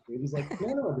talking about? He's like,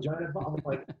 no, the Giant as a posse.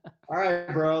 I'm like, all right,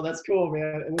 bro, that's cool,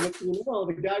 man. And then,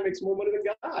 the guy makes more money than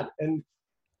God. And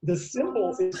the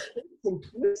symbol is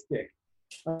simplistic.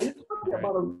 You're talking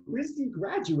about a RISD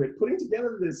graduate putting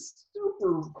together this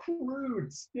super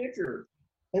crude sticker,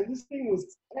 and this thing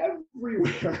was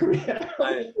everywhere.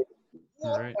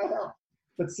 What the hell?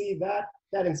 But see,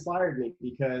 that inspired me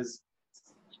because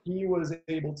he was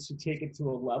able to take it to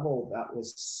a level that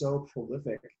was so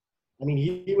prolific. I mean,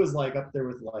 he was like up there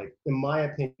with, like, in my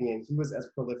opinion, he was as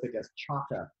prolific as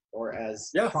Chaka or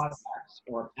as Prospect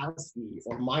or Palsky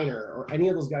or Minor or any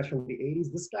of those guys from the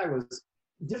 80s. This guy was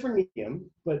different medium,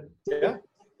 but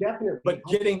definitely. But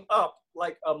getting up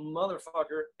like a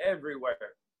motherfucker everywhere.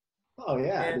 Oh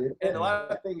yeah, and a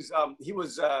lot of things. He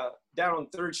was down on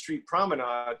 3rd Street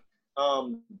Promenade,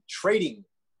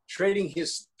 trading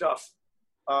his stuff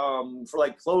for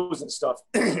like clothes and stuff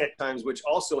at times, which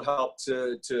also helped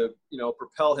to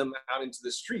propel him out into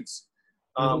the streets.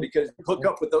 Because you hook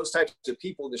up with those types of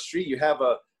people in the street, you have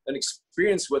an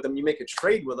experience with them, you make a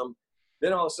trade with them,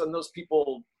 then all of a sudden those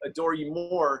people adore you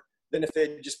more than if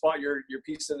they just bought your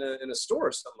piece in a store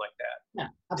or something like that. Yeah,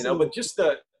 absolutely. But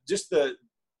just the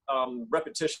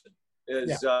repetition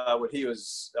is what he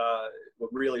was,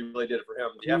 what really did it for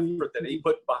him. The effort that he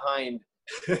put behind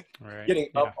getting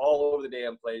up all over the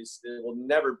damn place, it will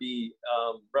never be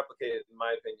replicated, in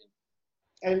my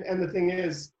opinion. And the thing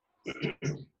is,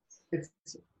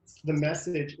 the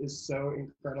message is so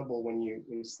incredible when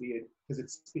you see it,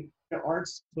 because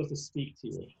art's supposed to speak to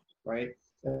you, right?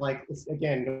 And like, it's,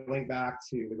 again, going back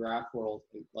to the graph world,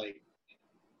 like,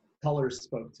 colors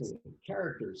spoke to me,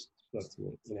 characters spoke to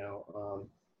me,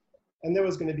 and there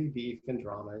was going to be beef and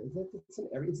drama.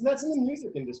 That's in the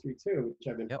music industry too, which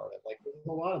I've been part of. Like, there's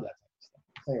a lot of that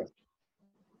type of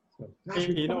stuff.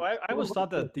 Anyway. I always thought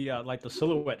that the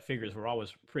silhouette figures were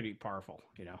always pretty powerful,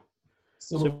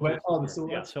 Silhouette. Oh, the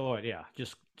silhouette. Yeah, silhouette. Yeah,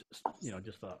 just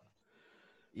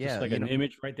like an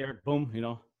image right there. Boom.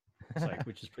 It's like,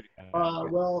 which is pretty.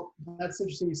 Well, that's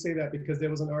interesting you say that, because there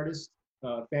was an artist,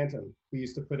 Phantom, who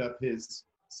used to put up his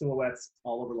silhouettes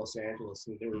all over Los Angeles,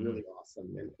 and they were really awesome.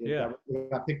 And it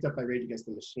got picked up by Rage Against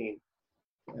the Machine,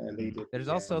 and they did. There's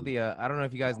also the I don't know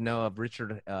if you guys know of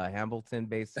Richard Hambleton,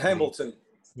 basically. Hamilton.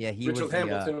 Yeah, Richard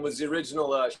Hamilton was the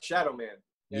original Shadow Man.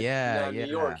 In New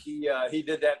York, he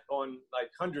did that on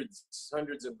like hundreds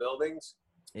of buildings.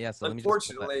 Yeah, so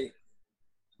unfortunately,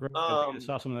 I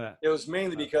saw some of that. It was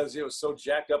mainly because he was so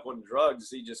jacked up on drugs,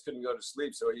 he just couldn't go to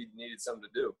sleep, so he needed something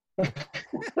to do.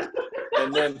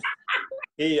 And then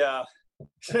he,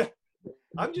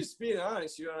 I'm just being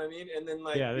honest, you know what I mean? And then,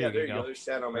 like, there you go, there's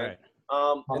Shadow Man.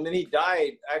 Right. And then he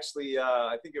died, actually,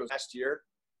 I think it was last year.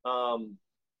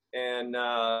 And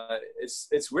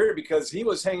it's weird because he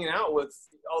was hanging out with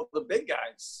all the big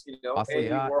guys, Andy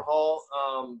Warhol,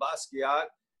 Basquiat.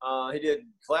 He did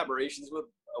collaborations with,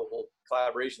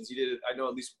 he did, I know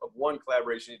at least one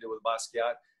collaboration he did with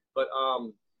Basquiat, but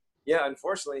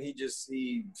unfortunately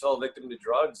he fell victim to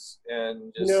drugs,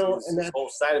 and just his whole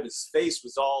side of his face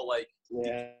was all like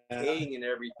decaying and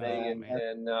everything.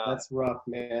 And that's rough,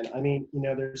 man. I mean,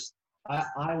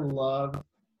 I love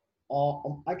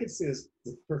I could say this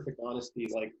with perfect honesty,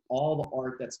 like, all the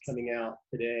art that's coming out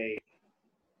today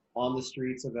on the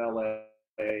streets of LA,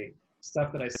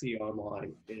 stuff that I see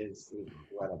online is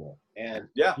incredible. And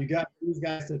you got these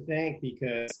guys to thank,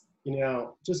 because,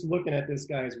 just looking at this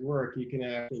guy's work, you can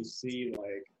actually see,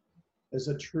 like, there's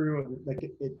a true, like,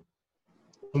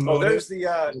 there's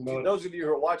those of you who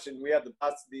are watching, we have the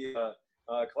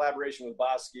collaboration with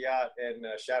Basquiat and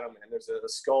Shadow Man. There's a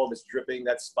skull that's dripping.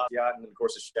 That's Basquiat, and of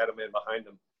course, a Shadow Man behind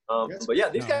him. But yeah,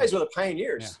 these guys were the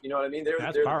pioneers. Yeah. You know what I mean? They're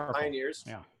the pioneers.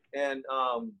 Yeah. And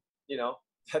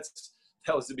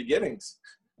that was the beginnings.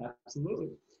 Absolutely.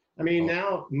 I mean,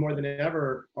 now more than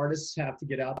ever, artists have to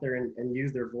get out there and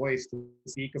use their voice to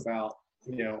speak about,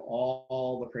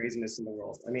 all the craziness in the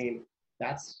world. I mean,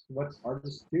 that's what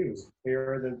artists do. They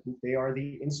are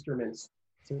the instruments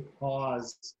to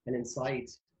cause and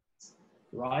incite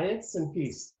riots and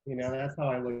peace. That's how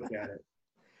I look at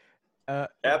it.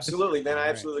 Absolutely, man. I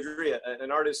absolutely agree.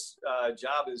 An artist's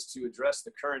job is to address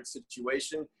the current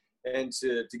situation and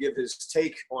to give his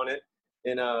take on it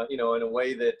in a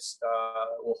way that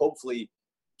will hopefully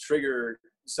trigger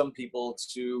some people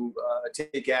to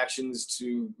take actions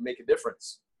to make a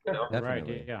difference. You know?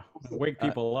 Definitely. Right. Yeah. Wake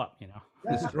people up. You know.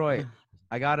 Destroy.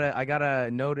 I gotta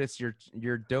notice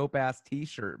your dope ass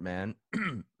T-shirt, man.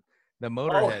 The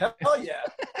Motorhead. Oh hell yeah,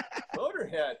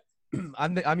 Motorhead.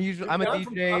 I'm a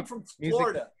DJ. I'm from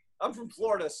Florida. I'm from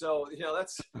Florida, so you know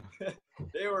that's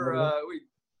they were. We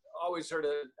always heard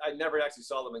of. I never actually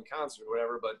saw them in concert or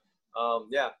whatever, but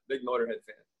yeah, big Motorhead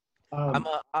fan.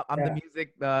 I'm the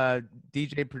music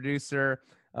DJ producer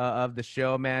of the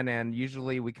show, man, and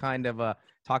usually we kind of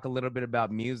talk a little bit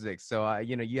about music. So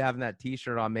you know, you having that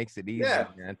T-shirt on makes it easy,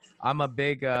 man. I'm a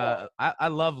big. I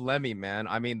love Lemmy, man.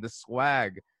 I mean, the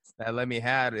swag that Lemmy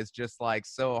had is just like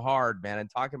so hard, man. And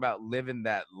talking about living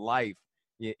that life,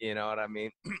 you know what I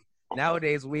mean?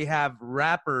 Nowadays, we have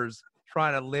rappers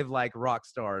trying to live like rock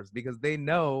stars because they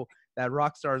know that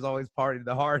rock stars always party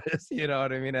the hardest, you know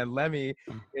what I mean? And Lemmy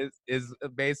is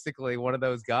basically one of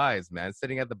those guys, man,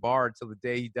 sitting at the bar until the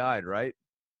day he died, right?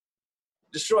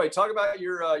 Destroy. Talk about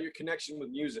your connection with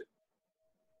music.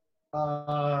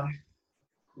 Well,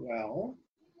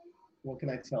 what can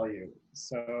I tell you?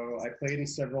 So I played in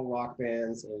several rock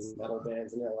bands and metal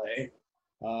bands in LA.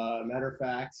 Matter of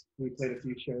fact, we played a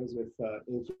few shows with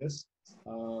Incubus.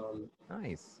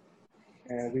 Nice.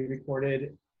 And we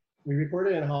recorded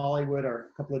in Hollywood a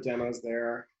couple of demos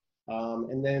there.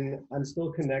 And then I'm still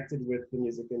connected with the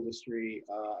music industry.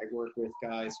 I work with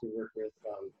guys who work with,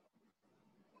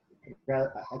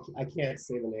 I can't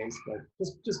say the names, but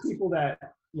just people that,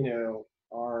 you know,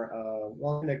 are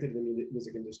well connected to the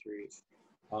music industry.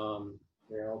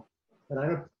 You know, and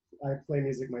I play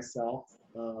music myself.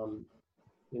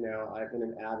 You know, I've been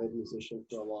an avid musician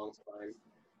for a long time.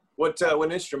 What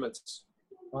instruments?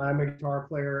 I'm a guitar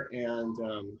player, and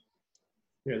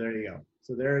here, there you go.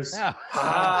 So there's there's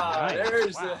wow.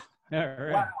 the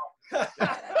Wow.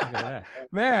 wow.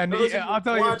 Man, I'll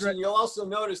tell you. You'll also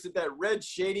notice that red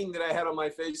shading that I had on my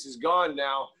face is gone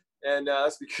now, and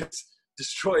that's because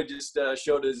Destroy just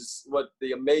showed us what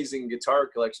the amazing guitar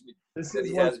collection that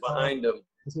he has behind him.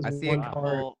 I see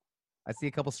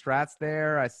a couple Strats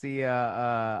there. I see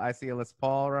a Les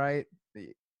Paul, right?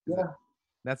 Yeah.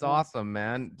 That's awesome,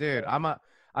 man. Dude,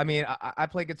 I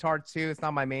play guitar too. It's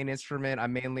not my main instrument.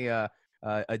 I'm mainly a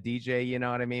DJ, you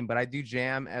know what I mean? But I do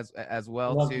jam as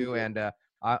well too. And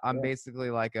I'm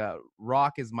basically like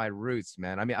rock is my roots,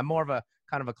 man. I mean, I'm more of a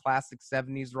kind of a classic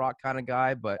 70s rock kind of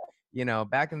guy, but you know,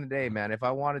 back in the day, man, if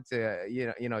I wanted to,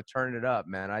 you know, turn it up,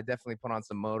 man, I definitely put on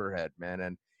some Motorhead, man.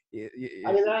 And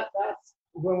I mean, that's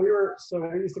when we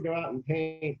used to go out and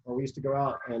paint, or we used to go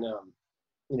out and,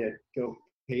 you know, go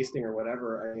pasting or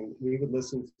whatever. I mean, we would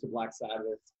listen to Black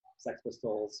Sabbath, Sex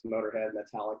Pistols, Motorhead,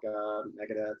 Metallica,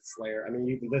 Megadeth, Slayer. I mean,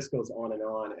 the list goes on.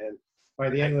 And by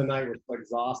the end of the night, we're so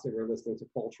exhausted. We're listening to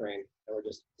Coltrane, and we're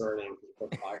just burning.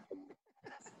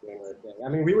 I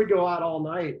mean, we would go out all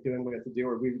night doing what we had to do,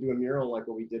 or we would do a mural like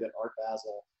what we did at Art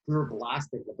Basel. We were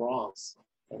blasting the Bronx,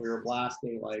 and we were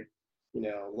blasting like, you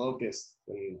know, Locust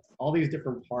and all these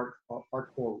different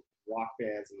hardcore rock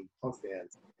bands and punk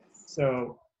bands.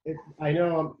 So I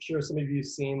know, I'm sure some of you have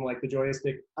seen like the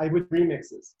joystick. I would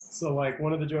remixes. So like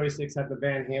one of the joysticks had the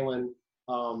Van Halen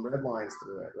red lines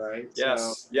through it, right?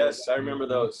 Yes, yes, I remember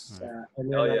those. Yeah,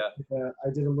 and then I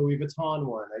did a Louis Vuitton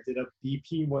one. I did a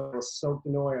BP one that was soaked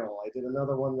in oil. I did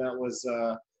another one that was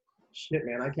shit,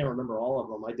 man, I can't remember all of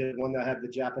them. I did one that had the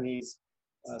Japanese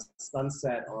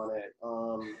sunset on it.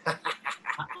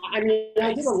 I mean,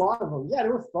 I did a lot of them. Yeah, they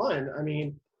were fun. I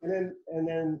mean, and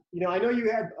then you know, I know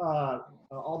you had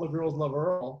All the Girls Love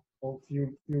Earl a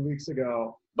few weeks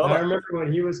ago. I remember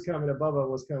when he was coming up, Bubba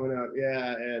was coming up.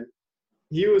 Yeah, and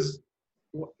he was,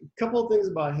 a couple of things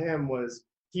about him was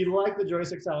he liked the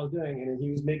joysticks I was doing, and he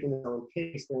was making his own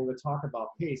paste, and we would talk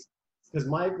about paste. Because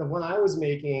the one I was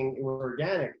making, it was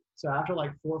organic. So after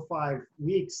like 4 or 5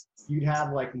 weeks, you'd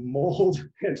have like mold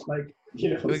and like,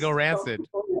 you know. We go rancid.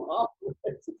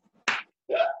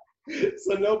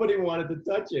 So nobody wanted to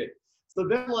touch it. So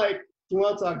then like, you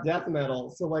want to talk death metal.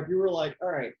 So like, we were like,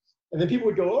 all right. And then people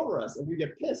would go over us and we'd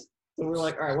get pissed. So we're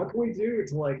like, all right, what can we do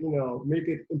to like, you know, make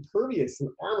it impervious and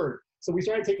armored? So we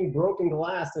started taking broken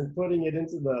glass and putting it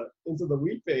into the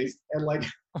wheat paste, and like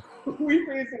wheat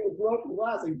paste with broken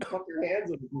glass, and you fuck your hands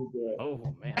with it.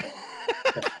 Oh man!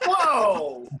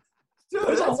 Whoa, dude,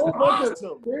 there's that's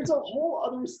awesome. There's a whole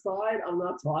other side I'm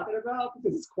not talking about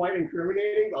because it's quite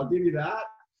incriminating. I'll give you that.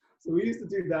 So we used to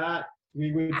do that.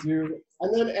 We would do,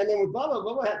 and then with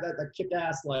Bubba had that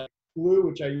kick-ass like glue,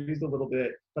 which I used a little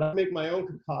bit, but I make my own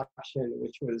concoction,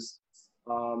 which was,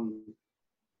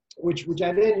 which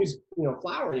I didn't use, you know,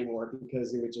 flour anymore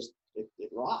because it would just, it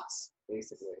rots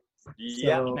basically.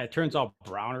 Yeah. So, Yeah, it turns all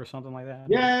brown or something like that.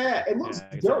 yeah, it looks Yeah,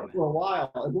 dope exactly. for a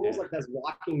while. It almost like this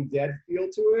Walking Dead feel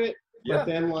to it. Yeah. But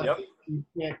then, like, Yep. you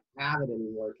can't have it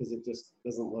anymore because it just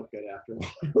doesn't look good after a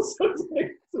while.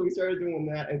 So we started doing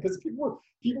that, and because people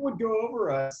would go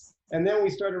over us, and then we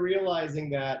started realizing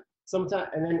that sometimes,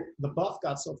 and then the buff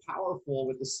got so powerful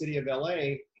with the city of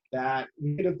LA that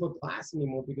we couldn't put glass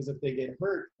anymore because if they get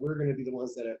hurt, we're going to be the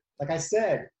ones that, like I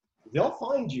said, they'll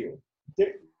find you.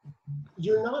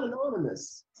 You're not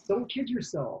anonymous. Don't kid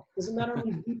yourself. Doesn't matter how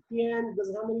many VPN,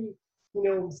 doesn't how many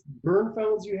burn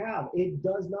phones you have. It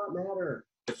does not matter.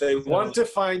 If they want to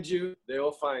find you, they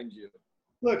will find you.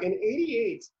 Look, in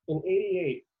 '88,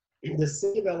 the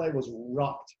city of LA was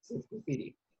rocked with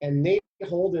graffiti, and Nate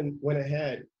Holden went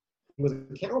ahead. He was a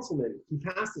councilman. He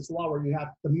passed this law where you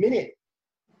have the minute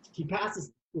he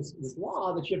passes this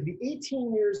law that you have to be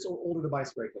 18 years or older to buy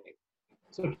spray paint.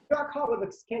 So if you got caught with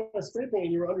a can of spray paint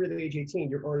and you were under the age 18,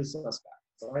 you're already suspect.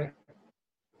 All right.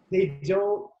 They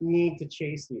don't need to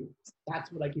chase you.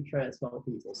 That's what I keep trying to tell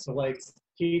people. So like,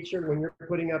 teacher, when you're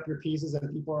putting up your pieces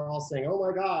and people are all saying, oh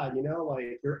my God,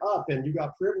 like you're up and you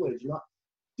got privilege.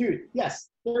 Dude, yes,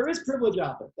 there is privilege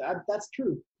out there. That's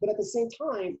true. But at the same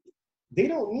time, they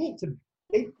don't need to,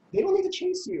 they don't need to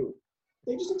chase you.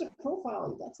 They just need to profile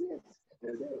you. That's it.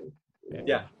 They're doing.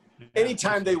 Yeah.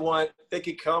 Anytime they want, they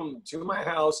could come to my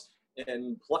house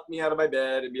and pluck me out of my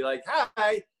bed and be like,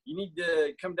 hi, you need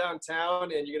to come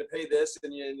downtown and you're going to pay this.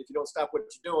 And if you don't stop what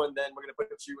you're doing, then we're going to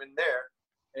put you in there.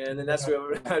 And then that's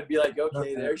where I'd be like,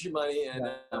 okay, there's your money. And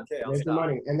okay, I'll there's stop. the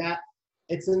money. And that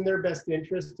it's in their best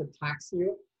interest to tax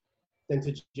you than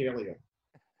to jail you.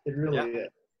 It really is.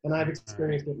 And I've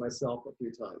experienced it myself a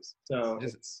few times. So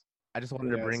I just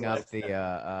wanted to bring up the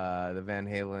Van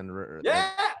Halen. Yeah,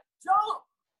 jump.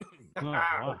 Oh,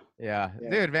 wow. Yeah,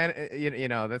 dude, Van,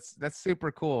 that's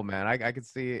super cool, man. I could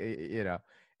see,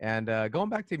 and going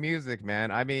back to music, man.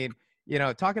 I mean,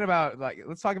 talking about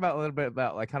let's talk about a little bit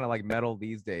about kind of like metal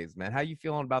these days, man. How you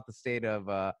feeling about the state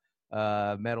of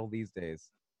metal these days?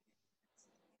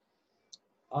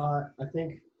 I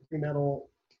think heavy metal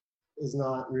is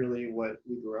not really what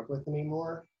we grew up with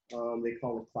anymore. They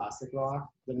call it classic rock.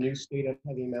 The new state of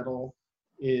heavy metal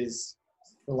is,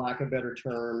 for lack of better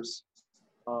terms,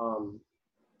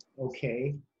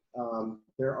 okay.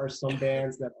 There are some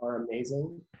bands that are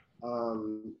amazing,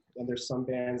 and there's some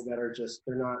bands that are just,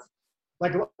 they're not,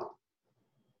 like,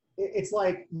 it's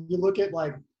like you look at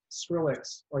like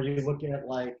Skrillex, or you look at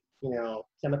like,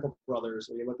 Chemical Brothers,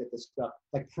 or you look at this stuff,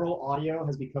 like pro audio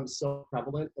has become so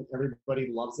prevalent and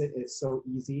everybody loves it. It's so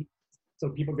easy. So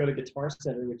people go to Guitar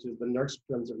Center, which is the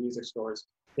Nordstrom's of music stores.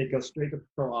 They go straight to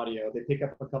pro audio. They pick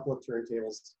up a couple of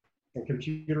turntables and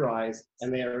computerize,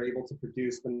 and they are able to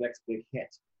produce the next big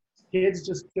hit. Kids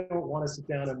just don't want to sit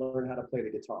down and learn how to play the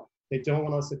guitar. They don't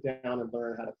want to sit down and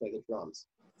learn how to play the drums.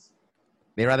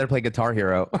 They'd rather play Guitar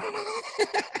Hero.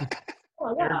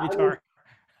 Oh, yeah, guitar.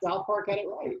 South Park had it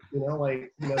right,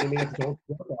 they made a joke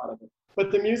out of it. But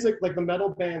the music, like the metal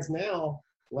bands now,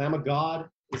 Lamb of God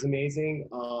is amazing.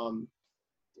 I'm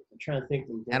trying to think.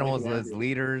 Animals as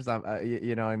leaders,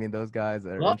 those guys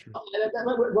are interesting.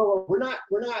 Well, we're not.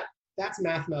 That's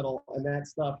math metal, and that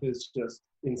stuff is just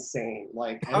insane.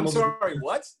 Like, I'm sorry,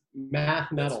 what?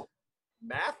 Math metal.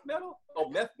 Math metal? Oh,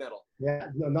 meth metal. Yeah,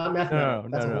 no, not math metal.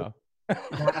 No.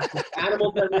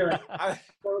 Animals that are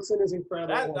person is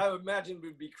incredible. That I would imagine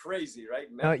would be crazy, right?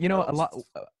 A lot.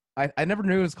 I never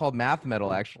knew it was called math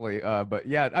metal, actually. But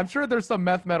yeah, I'm sure there's some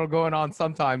meth metal going on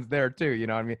sometimes there too. You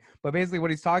know what I mean? But basically,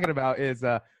 what he's talking about is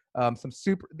some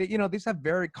super. These have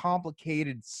very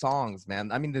complicated songs,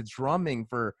 man. I mean, the drumming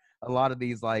for a lot of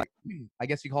these, like, I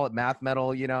guess you call it math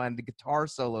metal, and the guitar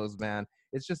solos, man.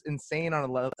 It's just insane on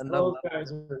another level. Those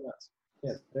guys are nuts.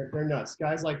 Yeah, they're nuts.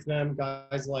 Guys like them,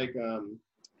 guys like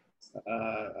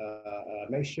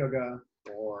May Sugar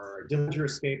or Dillinger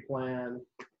Escape Plan.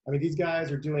 I mean, these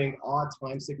guys are doing odd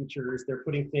time signatures. They're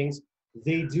putting things.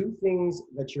 They do things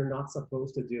that you're not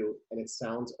supposed to do, and it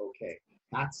sounds okay.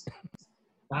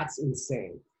 That's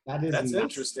insane. That's nuts.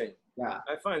 Interesting. Yeah,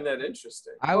 I find that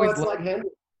interesting. it's like Henry.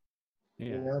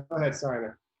 Yeah. Go ahead. Sorry,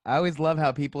 man. I always love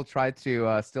how people try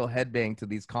to still headbang to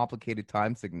these complicated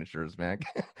time signatures, man.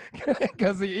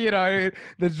 Because, the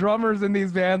drummers in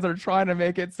these bands are trying to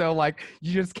make it so, like,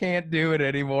 you just can't do it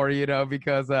anymore,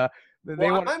 because I'm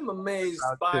amazed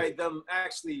by them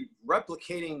actually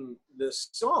replicating the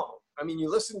song. I mean, you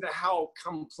listen to how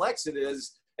complex it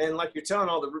is, and like you're telling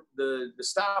all the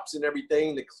stops and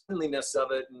everything, the cleanliness of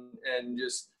it, and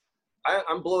just,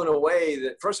 I'm blown away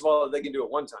that, first of all, they can do it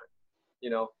one time,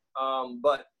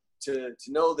 but to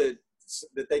know that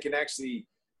they can actually,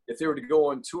 if they were to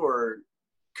go on tour,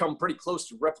 come pretty close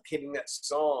to replicating that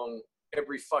song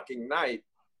every fucking night,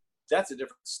 that's a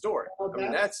different story. Well, I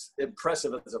mean, that's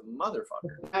impressive as a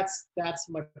motherfucker. That's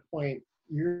my point.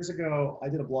 Years ago, I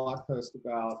did a blog post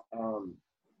about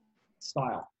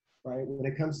style, right?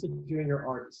 When it comes to doing your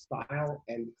art, style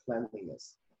and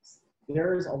cleanliness.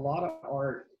 There's a lot of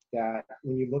art that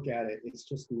when you look at it, it's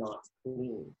just not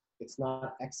clean. It's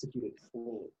not executed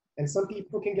clean. And some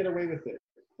people can get away with it.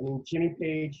 I mean, Jimmy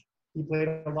Page, he played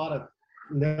a lot of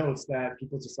notes that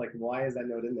people just like, why is that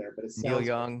note in there? But it sounds Neil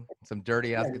Young, some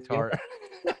dirty ass guitar.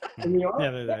 in the art,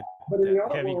 but in the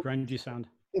art heavy world, grungy sound.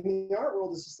 in the art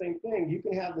world, it's the same thing. You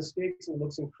can have mistakes and it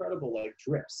looks incredible, like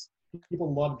drips.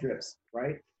 People love drips,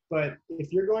 right? But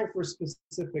if you're going for a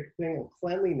specific thing of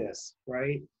cleanliness,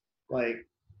 right? Like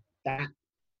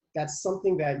that's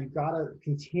something that you gotta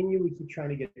continually keep trying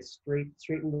to get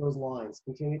straighten those lines,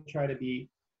 continue to try to be,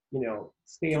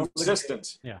 stay on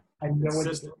Consistent. Yeah. I know when to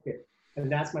Consistent. do it. And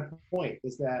that's my point,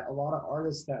 is that a lot of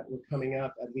artists that were coming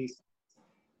up, at least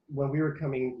when we were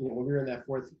coming, when we were in that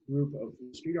fourth group of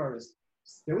street artists,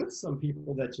 there was some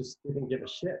people that just didn't give a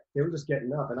shit. They were just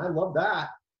getting up. And I love that,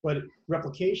 but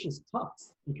replication's tough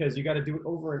because you got to do it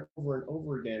over and over and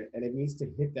over again. And it needs to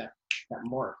hit that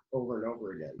mark over and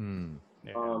over again.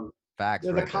 Facts.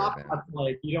 The Right cop, there, man.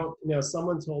 like,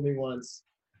 someone told me once,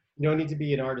 you don't need to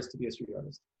be an artist to be a street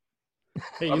artist.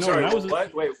 Hey, I'm sorry,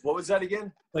 what? Wait, what was that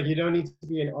again? Like, you don't need to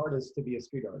be an artist to be a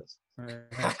street artist.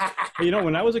 Hey,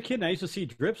 when I was a kid and I used to see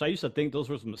drips, I used to think those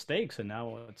were some mistakes, and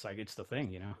now it's like it's the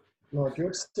thing, No,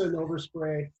 drips and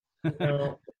overspray.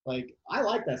 Like, I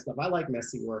like that stuff. I like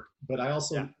messy work, but I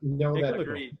also know that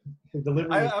Agreed. the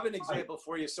delivery. I have an example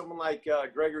for you. Someone like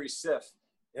Gregory Siff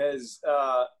has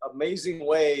amazing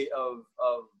way of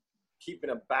keeping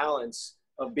a balance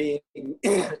of being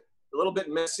a little bit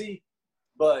messy,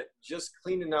 but just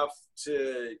clean enough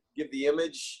to give the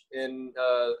image in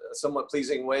a somewhat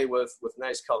pleasing way with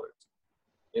nice colors.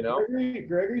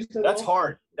 Gregory's done That's well.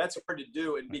 hard. That's hard to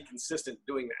do and be consistent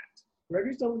doing that.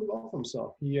 Gregory's done really well for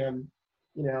himself. He, I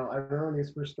remember when he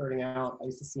was first starting out, I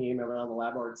used to see him around the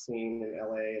lab art scene in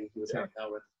LA, and he was hanging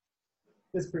out with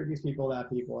these people, that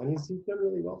people, and he's done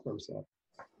really well for himself.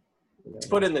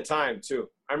 Put in the time too.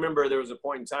 I remember there was a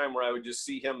point in time where I would just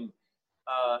see him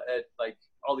at like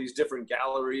all these different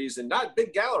galleries, and not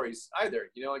big galleries either,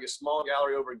 like a small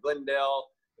gallery over in Glendale,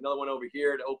 another one over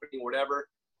here at opening, whatever.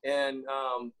 And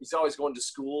he's always going to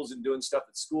schools and doing stuff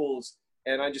at schools.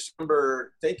 And I just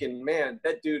remember thinking, man,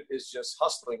 that dude is just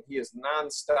hustling. He is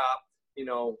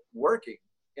nonstop, working.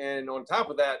 And on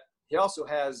top of that, he also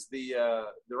has the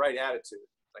right attitude.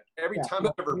 Like every time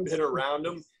I've ever been around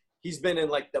him, he's been in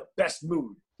like the best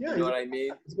mood. Yeah, you know what I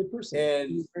mean? He's a good person.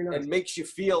 And Nice. and makes you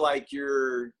feel like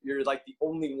you're like the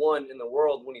only one in the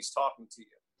world when he's talking to you.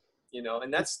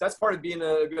 And that's part of being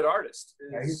a good artist.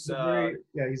 He's a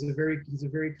very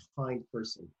kind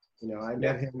person. I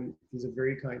met him. He's a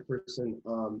very kind person.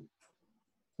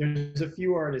 There's a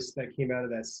few artists that came out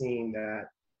of that scene that,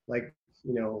 like,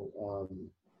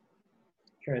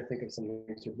 trying to think of something.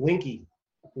 Blinky,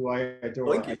 who I adore.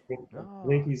 Blinky. I think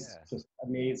Blinky's just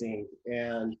amazing.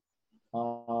 And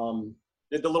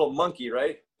did the little monkey,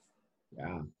 right?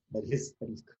 yeah, but he's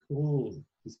clean.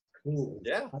 He's clean.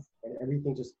 Yeah. And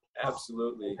everything just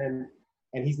Absolutely.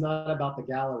 And he's not about the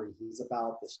gallery. He's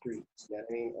about the street. You know what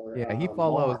I mean? Or, Yeah, he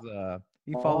follows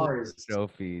bars. the show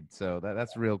feed, so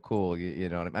that's real cool. You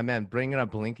know what I mean? Man, bringing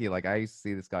up Blinky, like I used to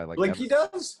see this guy like Blinky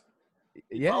does?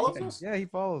 follows us? Yeah, he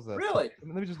follows us. Really?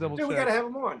 Let me just double Dude, check. we gotta have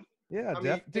him on. Yeah, I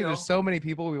mean, dude, there's so many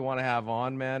people we want to have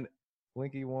on, man.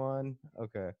 Blinky one.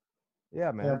 Okay.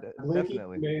 Yeah, man. Blinky's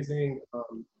Definitely. amazing.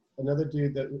 Another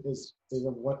dude that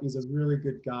he's a really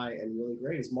good guy and really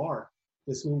great is Mar.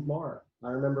 This means Mar. I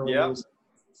remember when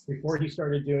before he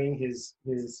started doing his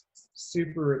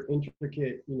super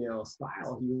intricate,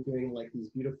 style, he was doing like these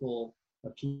beautiful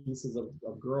pieces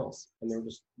of girls, and they were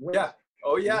just Yeah.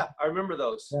 Oh yeah, I remember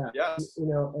those. Yeah. Yes. I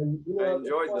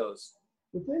enjoyed those.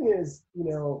 The thing is,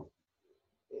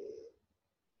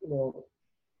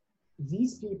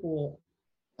 these people,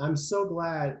 I'm so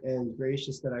glad and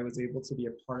gracious that I was able to be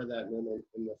a part of that movement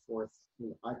in the fourth.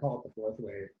 I call it the fourth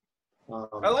wave.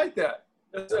 I like that.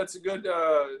 That's a good.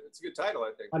 It's a good title,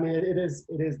 I think. I mean, it is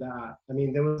that. I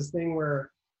mean, there was this thing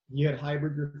where you had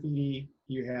hybrid graffiti,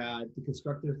 you had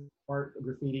deconstructive art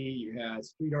graffiti, you had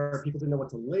street art. People didn't know what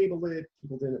to label it.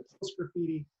 People didn't post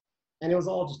graffiti, and it was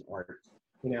all just art,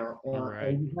 And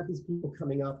you had these people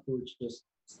coming up who were just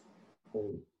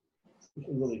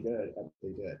really good at what they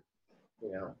did,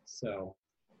 So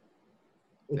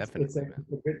it's a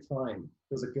good time.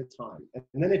 It was a good time,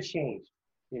 and then it changed.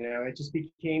 It just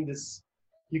became this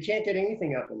You can't get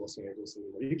anything up in Los Angeles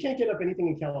anymore. You can't get up anything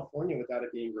in California without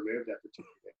it being removed after 2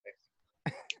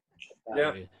 days.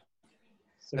 Yeah.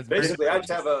 So That's Basically, I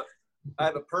just have a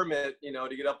permit, you know,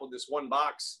 to get up with this one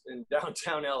box in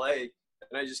downtown LA,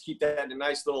 and I just keep that in a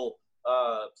nice little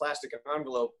plastic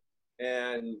envelope.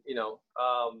 And you know,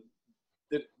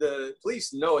 the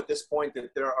police know at this point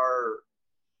that there are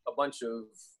a bunch of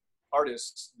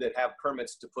artists that have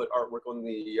permits to put artwork on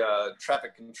the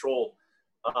traffic control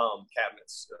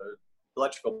cabinets,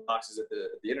 electrical boxes at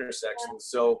the intersections.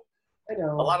 So I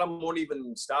know. a lot of them won't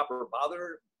even stop or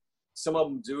bother. Some of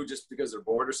them do just because they're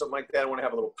bored or something like that. I want to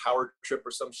have a little power trip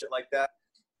or some shit like that.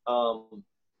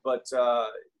 But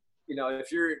you know,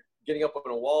 if you're getting up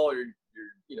on a wall or you're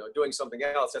you know doing something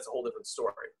else, that's a whole different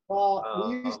story. Well,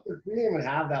 we didn't even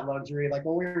have that luxury. Like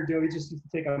when we were doing, we just used to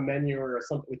take a menu or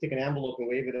something. We take an envelope and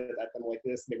wave it at them like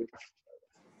this, and they would.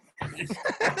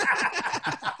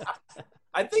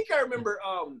 I think I remember.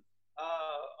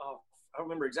 I don't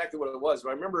remember exactly what it was, but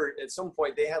I remember at some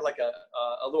point they had like a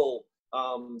little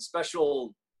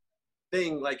special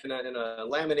thing, like in a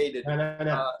laminated. No.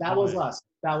 That was us.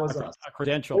 That was us. A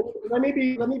credential. Let me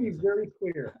be very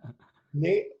clear.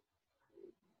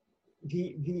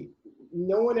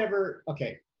 No one ever.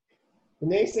 Okay, the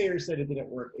naysayer said it didn't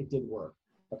work. It did work.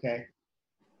 Okay,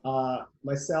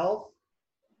 myself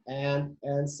and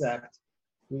Sect,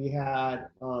 we had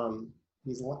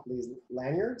these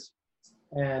lanyards,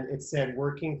 and it said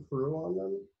 "working crew" on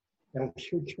them, and we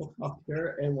would go up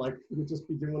there and like we would just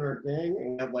be doing our thing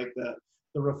and have like the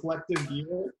reflective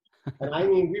gear. And I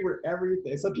mean, we were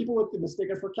everything. Some people would mistake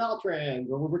us for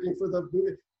Caltrans, or we're working for the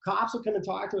movie. Cops would come and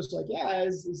talk to us like, yeah,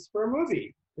 it's for a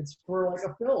movie. It's for like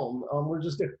a film. We're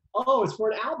just it's for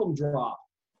an album drop.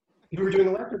 We were doing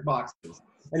electric boxes.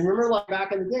 And remember, like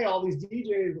back in the day, all these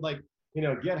DJs would like, you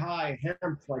know, Get High,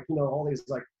 Hemp, like, you know, all these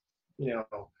like, you know,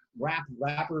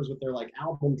 rappers with their like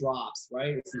album drops,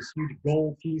 right? It's these huge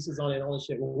gold pieces on it, all this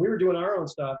shit. When we were doing our own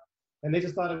stuff, and they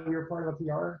just thought we were part of a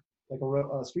PR, like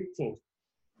a street team.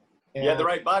 And, You had the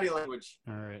right body language.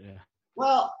 All right, yeah.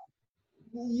 well,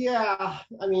 yeah,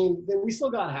 I mean, we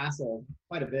still got hassled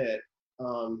quite a bit.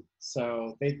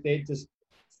 So they just,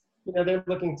 you know, they're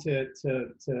looking to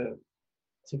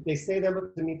they say they're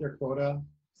looking to meet their quota.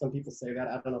 Some people say that.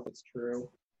 I don't know if it's true,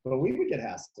 but we would get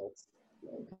hassled.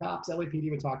 You know, cops,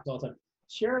 LAPD would talk to all the time.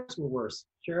 Sheriffs were worse.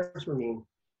 Sheriffs were mean.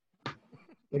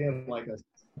 They didn't like us.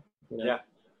 You know?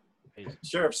 Yeah.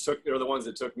 Sheriffs are the ones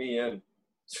that took me in.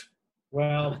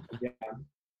 Well, yeah,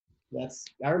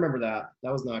 I remember that.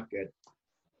 That was not good.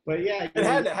 But yeah, It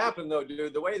had to happen though,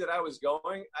 dude. The way that I was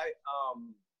going,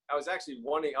 I was actually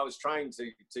I was trying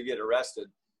to get arrested,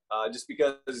 just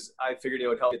because I figured it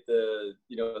would help get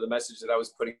the message that I was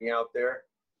putting out there.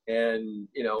 And,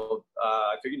 you know,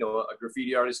 I figured, you know, a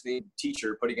graffiti artist named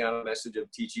Teacher putting out a message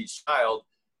of teach each child,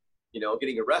 you know,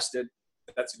 getting arrested.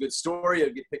 That's a good story.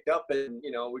 It'd get picked up and,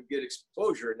 you know, we'd get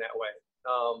exposure in that way.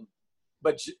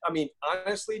 But I mean,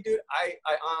 honestly, dude, I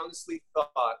honestly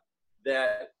thought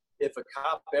that if a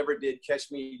cop ever did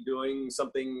catch me doing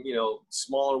something, you know,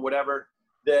 small or whatever,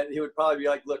 that he would probably be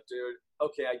like, look, dude,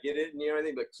 okay, I get it and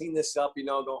everything, but clean this up, you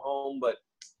know, go home. But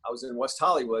I was in West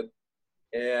Hollywood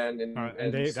and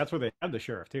that's where they have the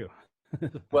sheriff too.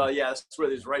 Well, yeah, that's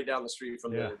where it's right down the street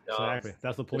from exactly.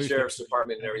 That's the police sheriff's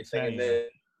department and everything. And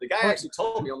the guy actually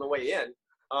told me on the way in,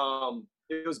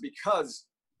 it was because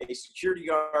a security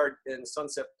guard in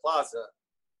Sunset Plaza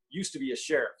used to be a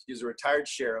sheriff. He was a retired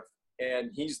sheriff, and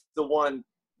he's the one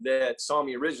that saw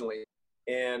me originally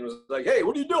and was like, hey,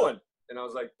 what are you doing? And I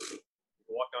was like,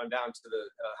 walked on down to the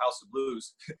House of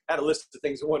Blues. Had a list of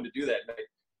things I wanted to do that night.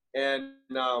 And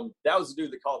that was the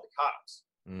dude that called the cops.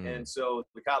 And so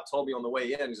the cop told me on the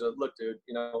way in, he said, look, dude,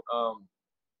 you know,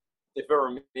 if it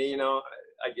were me, you know,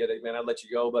 I get it, man, I'd let you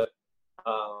go. But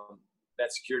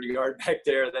that security guard back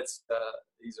there,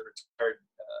 he's a retired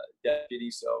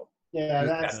deputy. So yeah,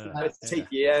 that's take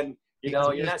you in. You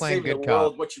know, you're not saving the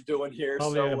world. What you're doing here.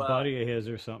 Probably so, a buddy of his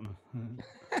or something.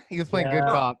 He was playing good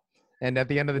cop. And at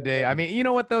the end of the day, I mean, you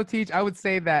know what though, Teach? I would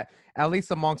say that at least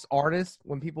amongst artists,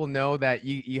 when people know that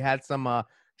you had some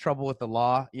trouble with the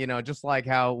law, you know, just like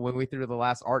how when we threw the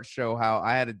last art show, how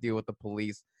I had to deal with the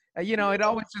police. You know, it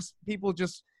always just people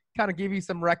just kind of give you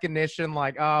some recognition,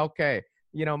 like, oh, okay,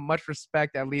 you know, much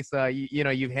respect. At least you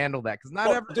know you've handled that because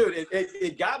dude,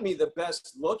 it got me the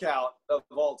best lookout of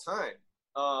all time.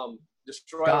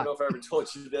 Destroy. I don't know if I ever told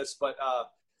you this, but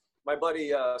my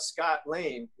buddy Scott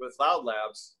Lane with Loud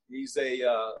Labs, he's a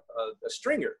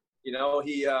stringer. You know,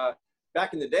 he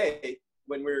back in the day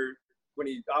when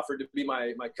he offered to be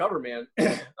my cover man,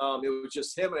 it was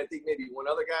just him and I think maybe one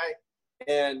other guy,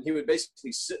 and he would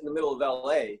basically sit in the middle of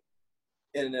LA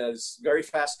in a very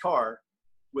fast car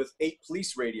with 8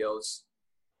 police radios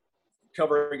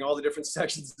covering all the different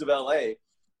sections of LA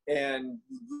and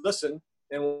listen.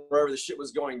 And wherever the shit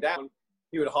was going down,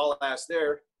 he would haul ass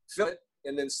there, film it,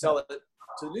 and then sell it to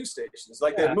the news stations.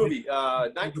 Like that movie,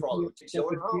 Nightcrawler. It's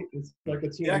like a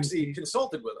He actually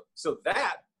consulted with him. So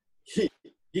that,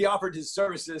 he offered his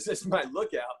services as my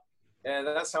lookout. And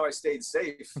that's how I stayed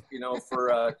safe,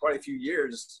 for quite a few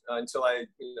years until I,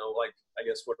 I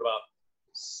guess what about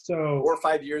 4 or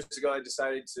 5 years ago, I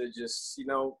decided to just,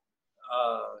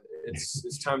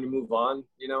 it's time to move on,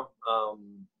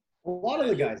 A lot of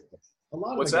the guys did.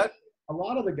 What's that? A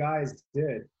lot of the guys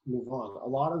did move on. A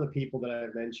lot of the people that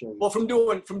I've mentioned. Well, from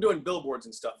doing billboards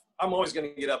and stuff, I'm always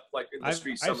going to get up like in the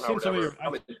streets somehow. I've seen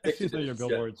some of your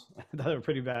billboards. They're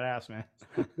pretty badass, man.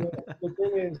 The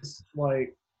thing is,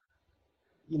 like,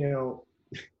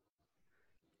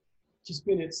 just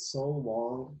been it so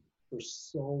long, for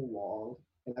so long,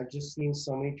 and I've just seen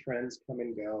so many trends come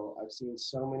and go. I've seen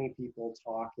so many people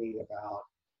talking about,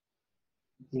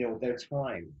 their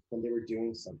time when they were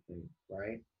doing something,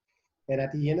 right? And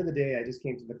at the end of the day, I just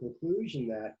came to the conclusion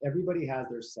that everybody has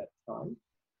their set time,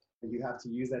 and you have to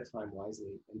use that time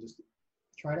wisely and just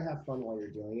try to have fun while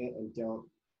you're doing it, and don't.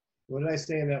 What did I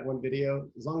say in that one video?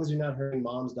 As long as you're not hurting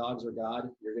moms, dogs, or God,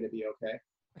 you're going to be okay.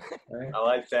 Right? I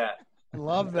like that.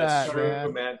 Love that, That's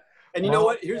true, man. And you know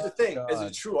what? Here's the thing. As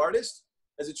a true artist,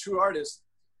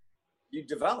 you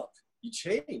develop, you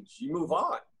change, you move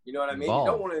on. You know what I mean? You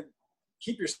don't want to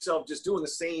keep yourself just doing the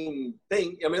same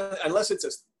thing. I mean, unless it's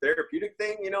a therapeutic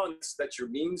thing, and that's your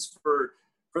means for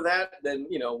that, then,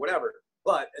 whatever.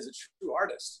 But as a true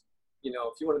artist, if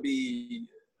you want to be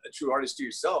a true artist to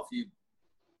yourself, you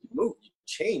move, you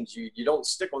change, you don't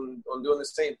stick on doing the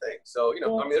same thing. So,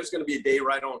 there's going to be a day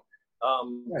where I don't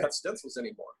cut stencils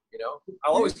anymore.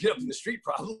 I'll always get up in the street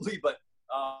probably, but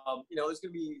there'll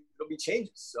be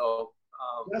changes. So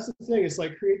that's the thing. It's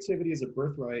like creativity is a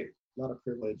birthright, not a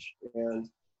privilege. And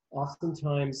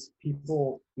oftentimes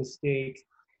people they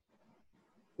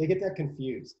get that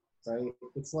confused, right?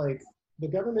 It's like the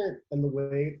government and the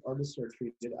way artists are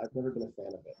treated, I've never been a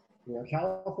fan of it.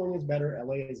 California is better,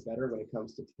 LA is better when it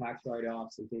comes to tax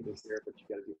write-offs and taking care of what you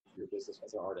got to do for your business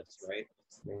as an artist, right?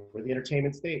 We're the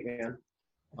entertainment state, man.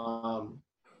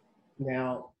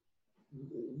 Now,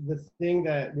 the thing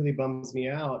that really bums me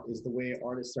out is the way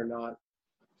artists are not,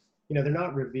 they're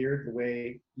not revered the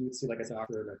way you would see like a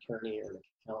doctor, an attorney, or an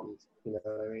accountant, you know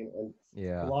what I mean? And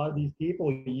a lot of these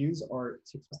people use art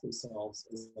to express themselves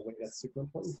in a way that's super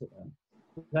important to them.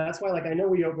 That's why, I know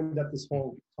we opened up this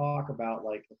whole talk about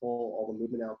all the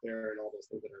movement out there and all those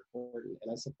things that are important,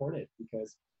 and I support it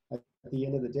because at the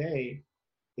end of the day,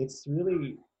 it's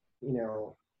really,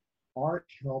 art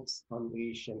helps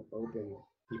unleash and open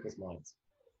people's minds.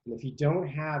 And if you don't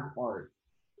have art,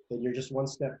 then you're just one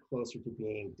step closer to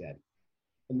being dead.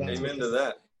 And that's amen to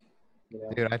that.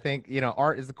 Dude, I think,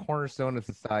 art is the cornerstone of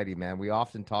society, man. We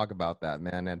often talk about that,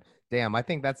 man. And damn, I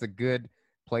think that's a good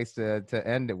place to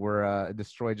end it, where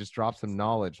Destroy just dropped some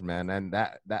knowledge, man. And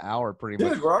that hour pretty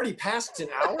much. Dude, we're already past an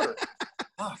hour.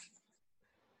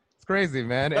 It's crazy,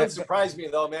 man. That surprised me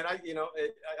though, man. I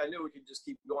knew we could just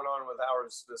keep going on with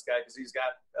hours with this guy because he's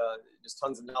got just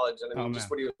tons of knowledge. And I mean, just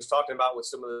what he was talking about with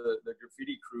some of the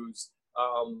graffiti crews,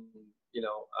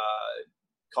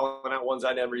 calling out ones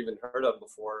I never even heard of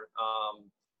before.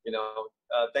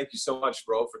 Thank you so much,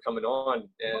 bro, for coming on.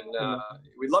 And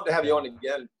we'd love to have you on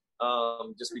again,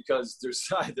 just because there's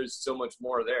so much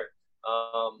more there.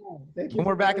 When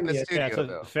we're back in the studio, it's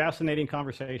a fascinating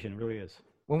conversation, it really is.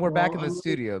 When we're back in the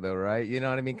studio, though, right? You know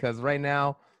what I mean? Because right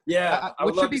now, I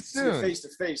would love to see soon, face to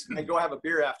face, and go have a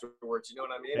beer afterwards. You know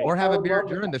what I mean? Or have a beer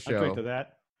during the show. I drink to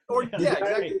that. Or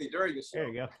exactly during the show. There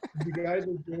you go. You guys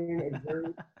are doing a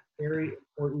very, very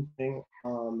important thing,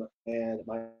 and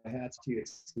my hats to you.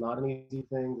 It's not an easy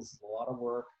thing. This is a lot of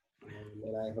work,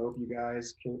 and I hope you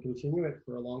guys can continue it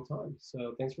for a long time.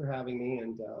 So thanks for having me,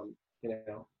 and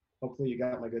hopefully you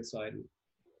got my good side.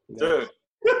 Dude.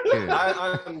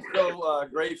 I'm so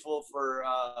grateful for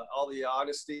all the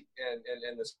honesty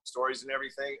and the stories and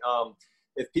everything.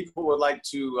 If people would like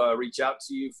to reach out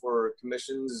to you for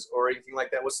commissions or anything like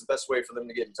that, what's the best way for them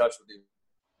to get in touch with you?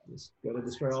 Just go to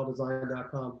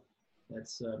destroyalldesign.com.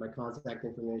 That's my contact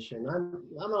information. I'm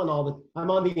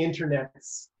on the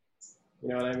internets. You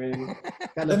know what I mean?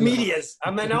 The medias.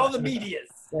 I'm in all the medias.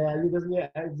 Yeah,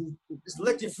 just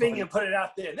lift your finger and put it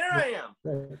out there. There I am.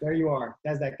 There you are.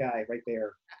 That's that guy right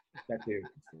there. That dude.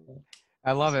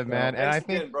 I love it, man. And I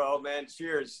think, again, bro, man,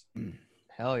 cheers.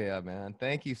 Hell yeah, man.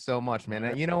 Thank you so much, man.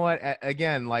 And you know what?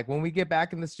 Again, when we get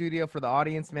back in the studio for the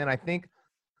audience, man, I think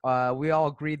we all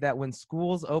agreed that when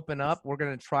schools open up, we're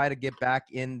gonna try to get back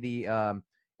in the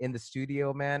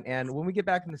studio, man. And when we get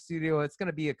back in the studio, it's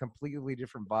gonna be a completely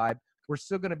different vibe. We're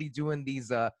still gonna be doing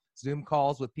these Zoom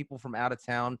calls with people from out of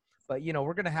town, but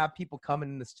we're gonna have people coming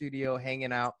in the studio,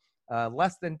 hanging out.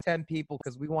 Less than 10 people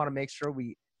because we want to make sure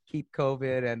we keep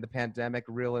COVID and the pandemic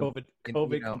real.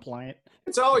 COVID compliant.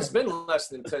 It's always been less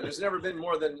than 10. There's never been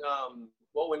more than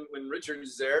well, when Richard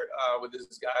is there with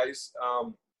his guys,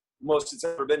 most it's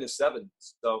ever been is 7.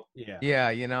 So yeah,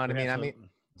 you know what I mean. I mean,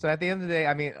 so at the end of the day,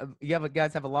 I mean,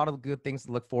 guys have a lot of good things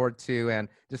to look forward to. And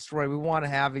Destroy, we want to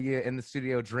have you in the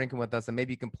studio drinking with us, and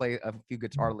maybe you can play a few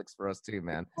guitar licks for us too,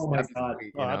 man. Oh my God,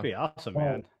 sweet, that'd be awesome,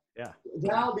 man. Yeah,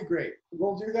 that'll be great.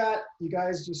 We'll do that. You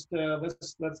guys just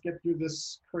let's get through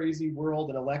this crazy world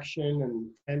and election and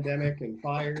pandemic and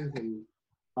fires and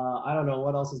I don't know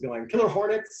what else is going. Killer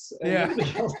Hornets. And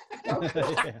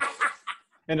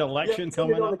An election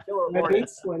coming up.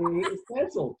 2020 is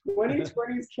canceled.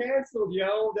 2020 is canceled,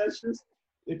 yo. That's just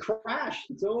it crashed.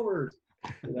 It's over.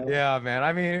 Yeah, man.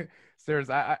 I mean,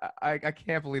 seriously, I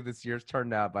can't believe this year's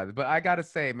turned out by this. But I gotta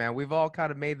say, man, we've all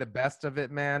kind of made the best of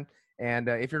it, man. And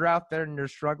if you're out there and you're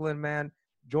struggling, man,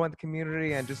 join the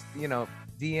community and just,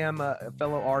 DM a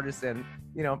fellow artist and,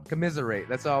 commiserate.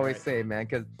 That's all I always say, man,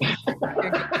 because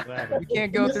we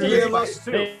can't go through this.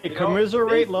 Hey,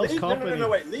 commiserate loves company. No,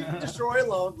 wait. Leave Destroy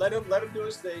alone. Let him do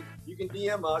his thing. You can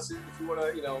DM us if you want to,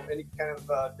 any kind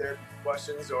of therapy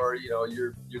questions or,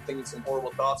 you're thinking some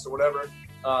horrible thoughts or whatever.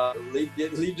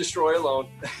 Leave Destroy alone.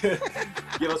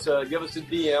 give us a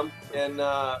DM, and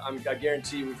I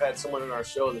guarantee you we've had someone on our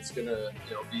show that's gonna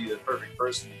be the perfect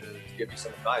person to give you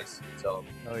some advice. So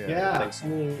thanks. I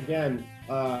mean, again,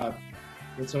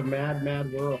 it's a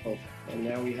mad world, and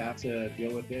now we have to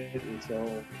deal with it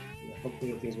until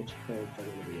hopefully things will change.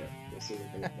 We'll see.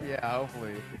 Yeah,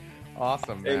 hopefully.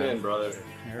 Awesome, man. Amen, brother.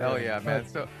 Hell yeah, man.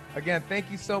 So again,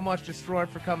 thank you so much, Destroy,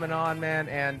 for coming on, man,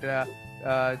 and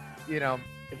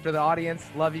for the audience,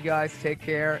 love you guys. Take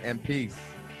care and peace.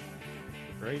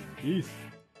 Great. Peace.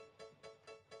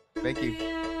 Thank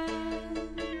you.